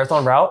gone the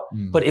marathon route,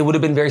 but it would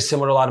have been very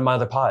similar to a lot of my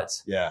other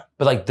pods. Yeah.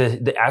 But like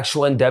the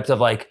actual in depth of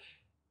like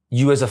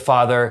you as a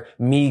father,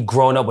 me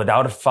growing up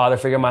without a father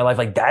figure in my life,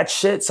 like that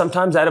shit,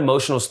 sometimes that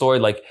emotional story,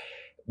 like,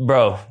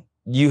 bro,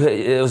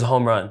 it was a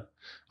home run.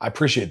 I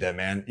appreciate that,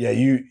 man. Yeah.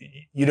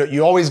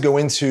 You always go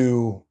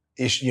into,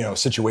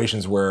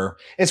 situations where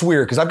it's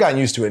weird because I've gotten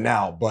used to it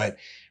now, but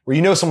where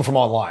you know someone from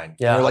online.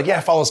 Yeah. And you're like, yeah,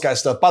 I follow this guy's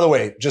stuff. By the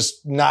way,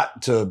 just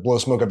not to blow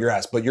smoke up your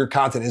ass, but your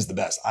content is the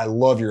best. I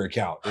love your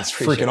account. It's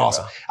freaking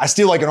awesome. I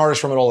steal like an artist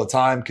from it all the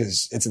time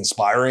because it's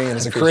inspiring. And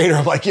as a creator,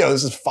 I'm like, yo,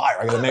 this is fire.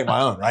 I got to make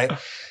my own, right?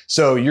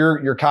 So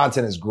your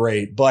content is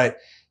great, but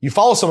you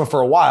follow someone for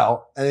a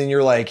while and then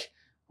you're like,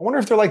 I wonder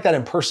if they're like that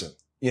in person.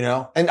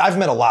 And I've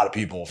met a lot of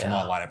people from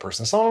online in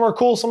person. Some of them are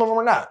cool. Some of them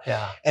are not.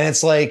 Yeah. And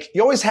it's like,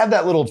 you always have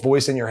that little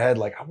voice in your head.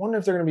 Like, I wonder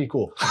if they're going to be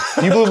cool.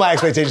 You blew my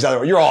expectations out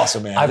of it. You're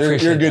awesome, man. You're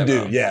a good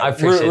dude. Bro. Yeah. I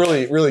appreciate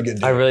really, really good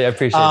dude. I really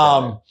appreciate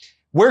that.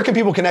 Where can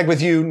people connect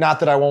with you? Not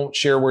that I won't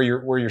share where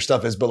your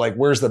stuff is, but like,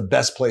 where's the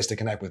best place to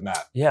connect with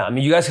Matt? Yeah. I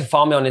mean, you guys can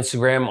follow me on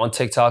Instagram, on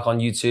TikTok, on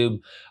YouTube.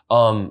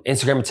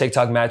 Instagram and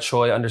TikTok, Matt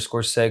Choi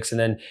 _6. And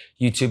then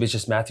YouTube is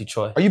just Matthew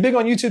Choi. Are you big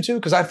on YouTube too?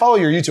 Because I follow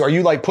your YouTube. Are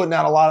you like putting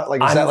out a lot?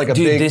 Like, is that like a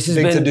big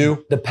to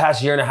do? The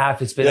past year and a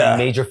half, it's been a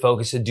major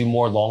focus to do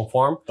more long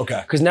form. Okay.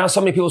 Because now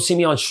so many people see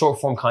me on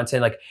short form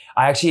content. Like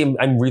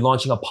I'm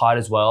relaunching a pod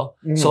as well.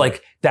 So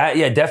like that,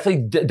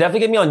 definitely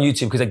get me on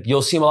YouTube because like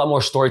you'll see a lot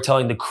more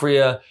storytelling. The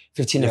Korea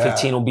 15 to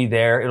 15 will be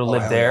there. It'll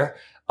live there.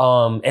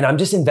 And I'm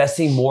just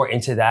investing more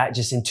into that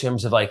just in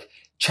terms of like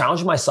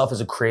challenging myself as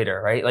a creator,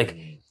 right? Like,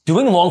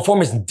 doing long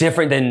form is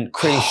different than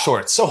creating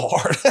shorts. So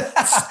hard.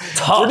 It's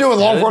tough. We're doing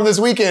long form this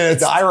weekend at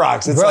the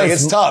IROX.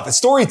 It's tough. It's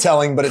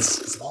storytelling, but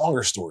it's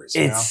longer stories.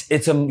 You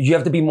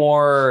have to be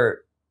more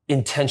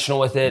intentional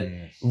with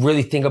it.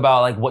 Really think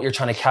about like what you're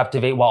trying to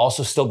captivate while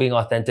also still being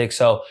authentic.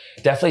 So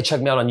definitely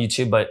check me out on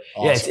YouTube. But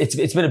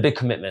it's been a big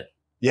commitment.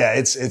 Yeah,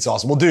 it's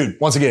awesome. Well, dude,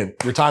 once again,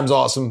 your time's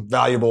awesome,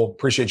 valuable.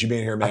 Appreciate you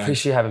being here, man. I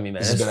appreciate you having me,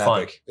 man. This has been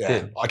fun. Epic. Yeah.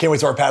 Dude. I can't wait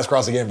to our paths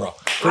cross again, bro.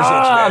 Appreciate you,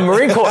 man.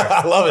 Marine Corps.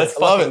 I love it.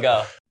 Love it.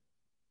 Go.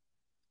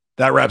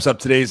 That wraps up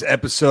today's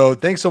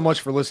episode. Thanks so much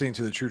for listening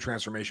to the True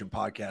Transformation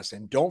Podcast.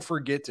 And don't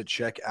forget to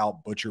check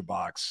out Butcher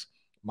Box.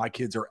 My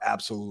kids are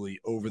absolutely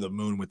over the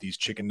moon with these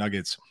chicken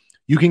nuggets.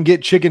 You can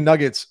get chicken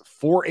nuggets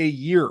for a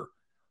year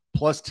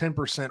plus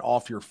 10%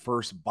 off your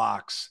first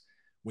box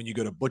when you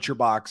go to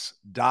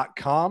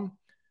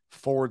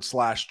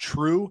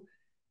butcherbox.com/true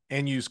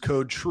and use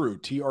code TRUE,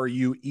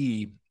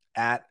 TRUE,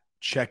 at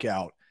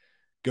checkout.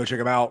 Go check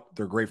them out.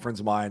 They're great friends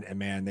of mine, and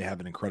man, they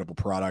have an incredible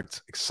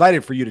product.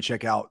 Excited for you to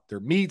check out their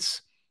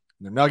meats,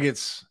 their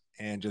nuggets,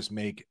 and just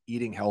make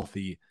eating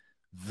healthy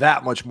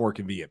that much more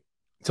convenient.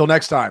 Until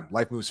next time,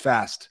 life moves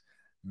fast.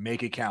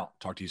 Make it count.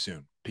 Talk to you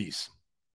soon. Peace.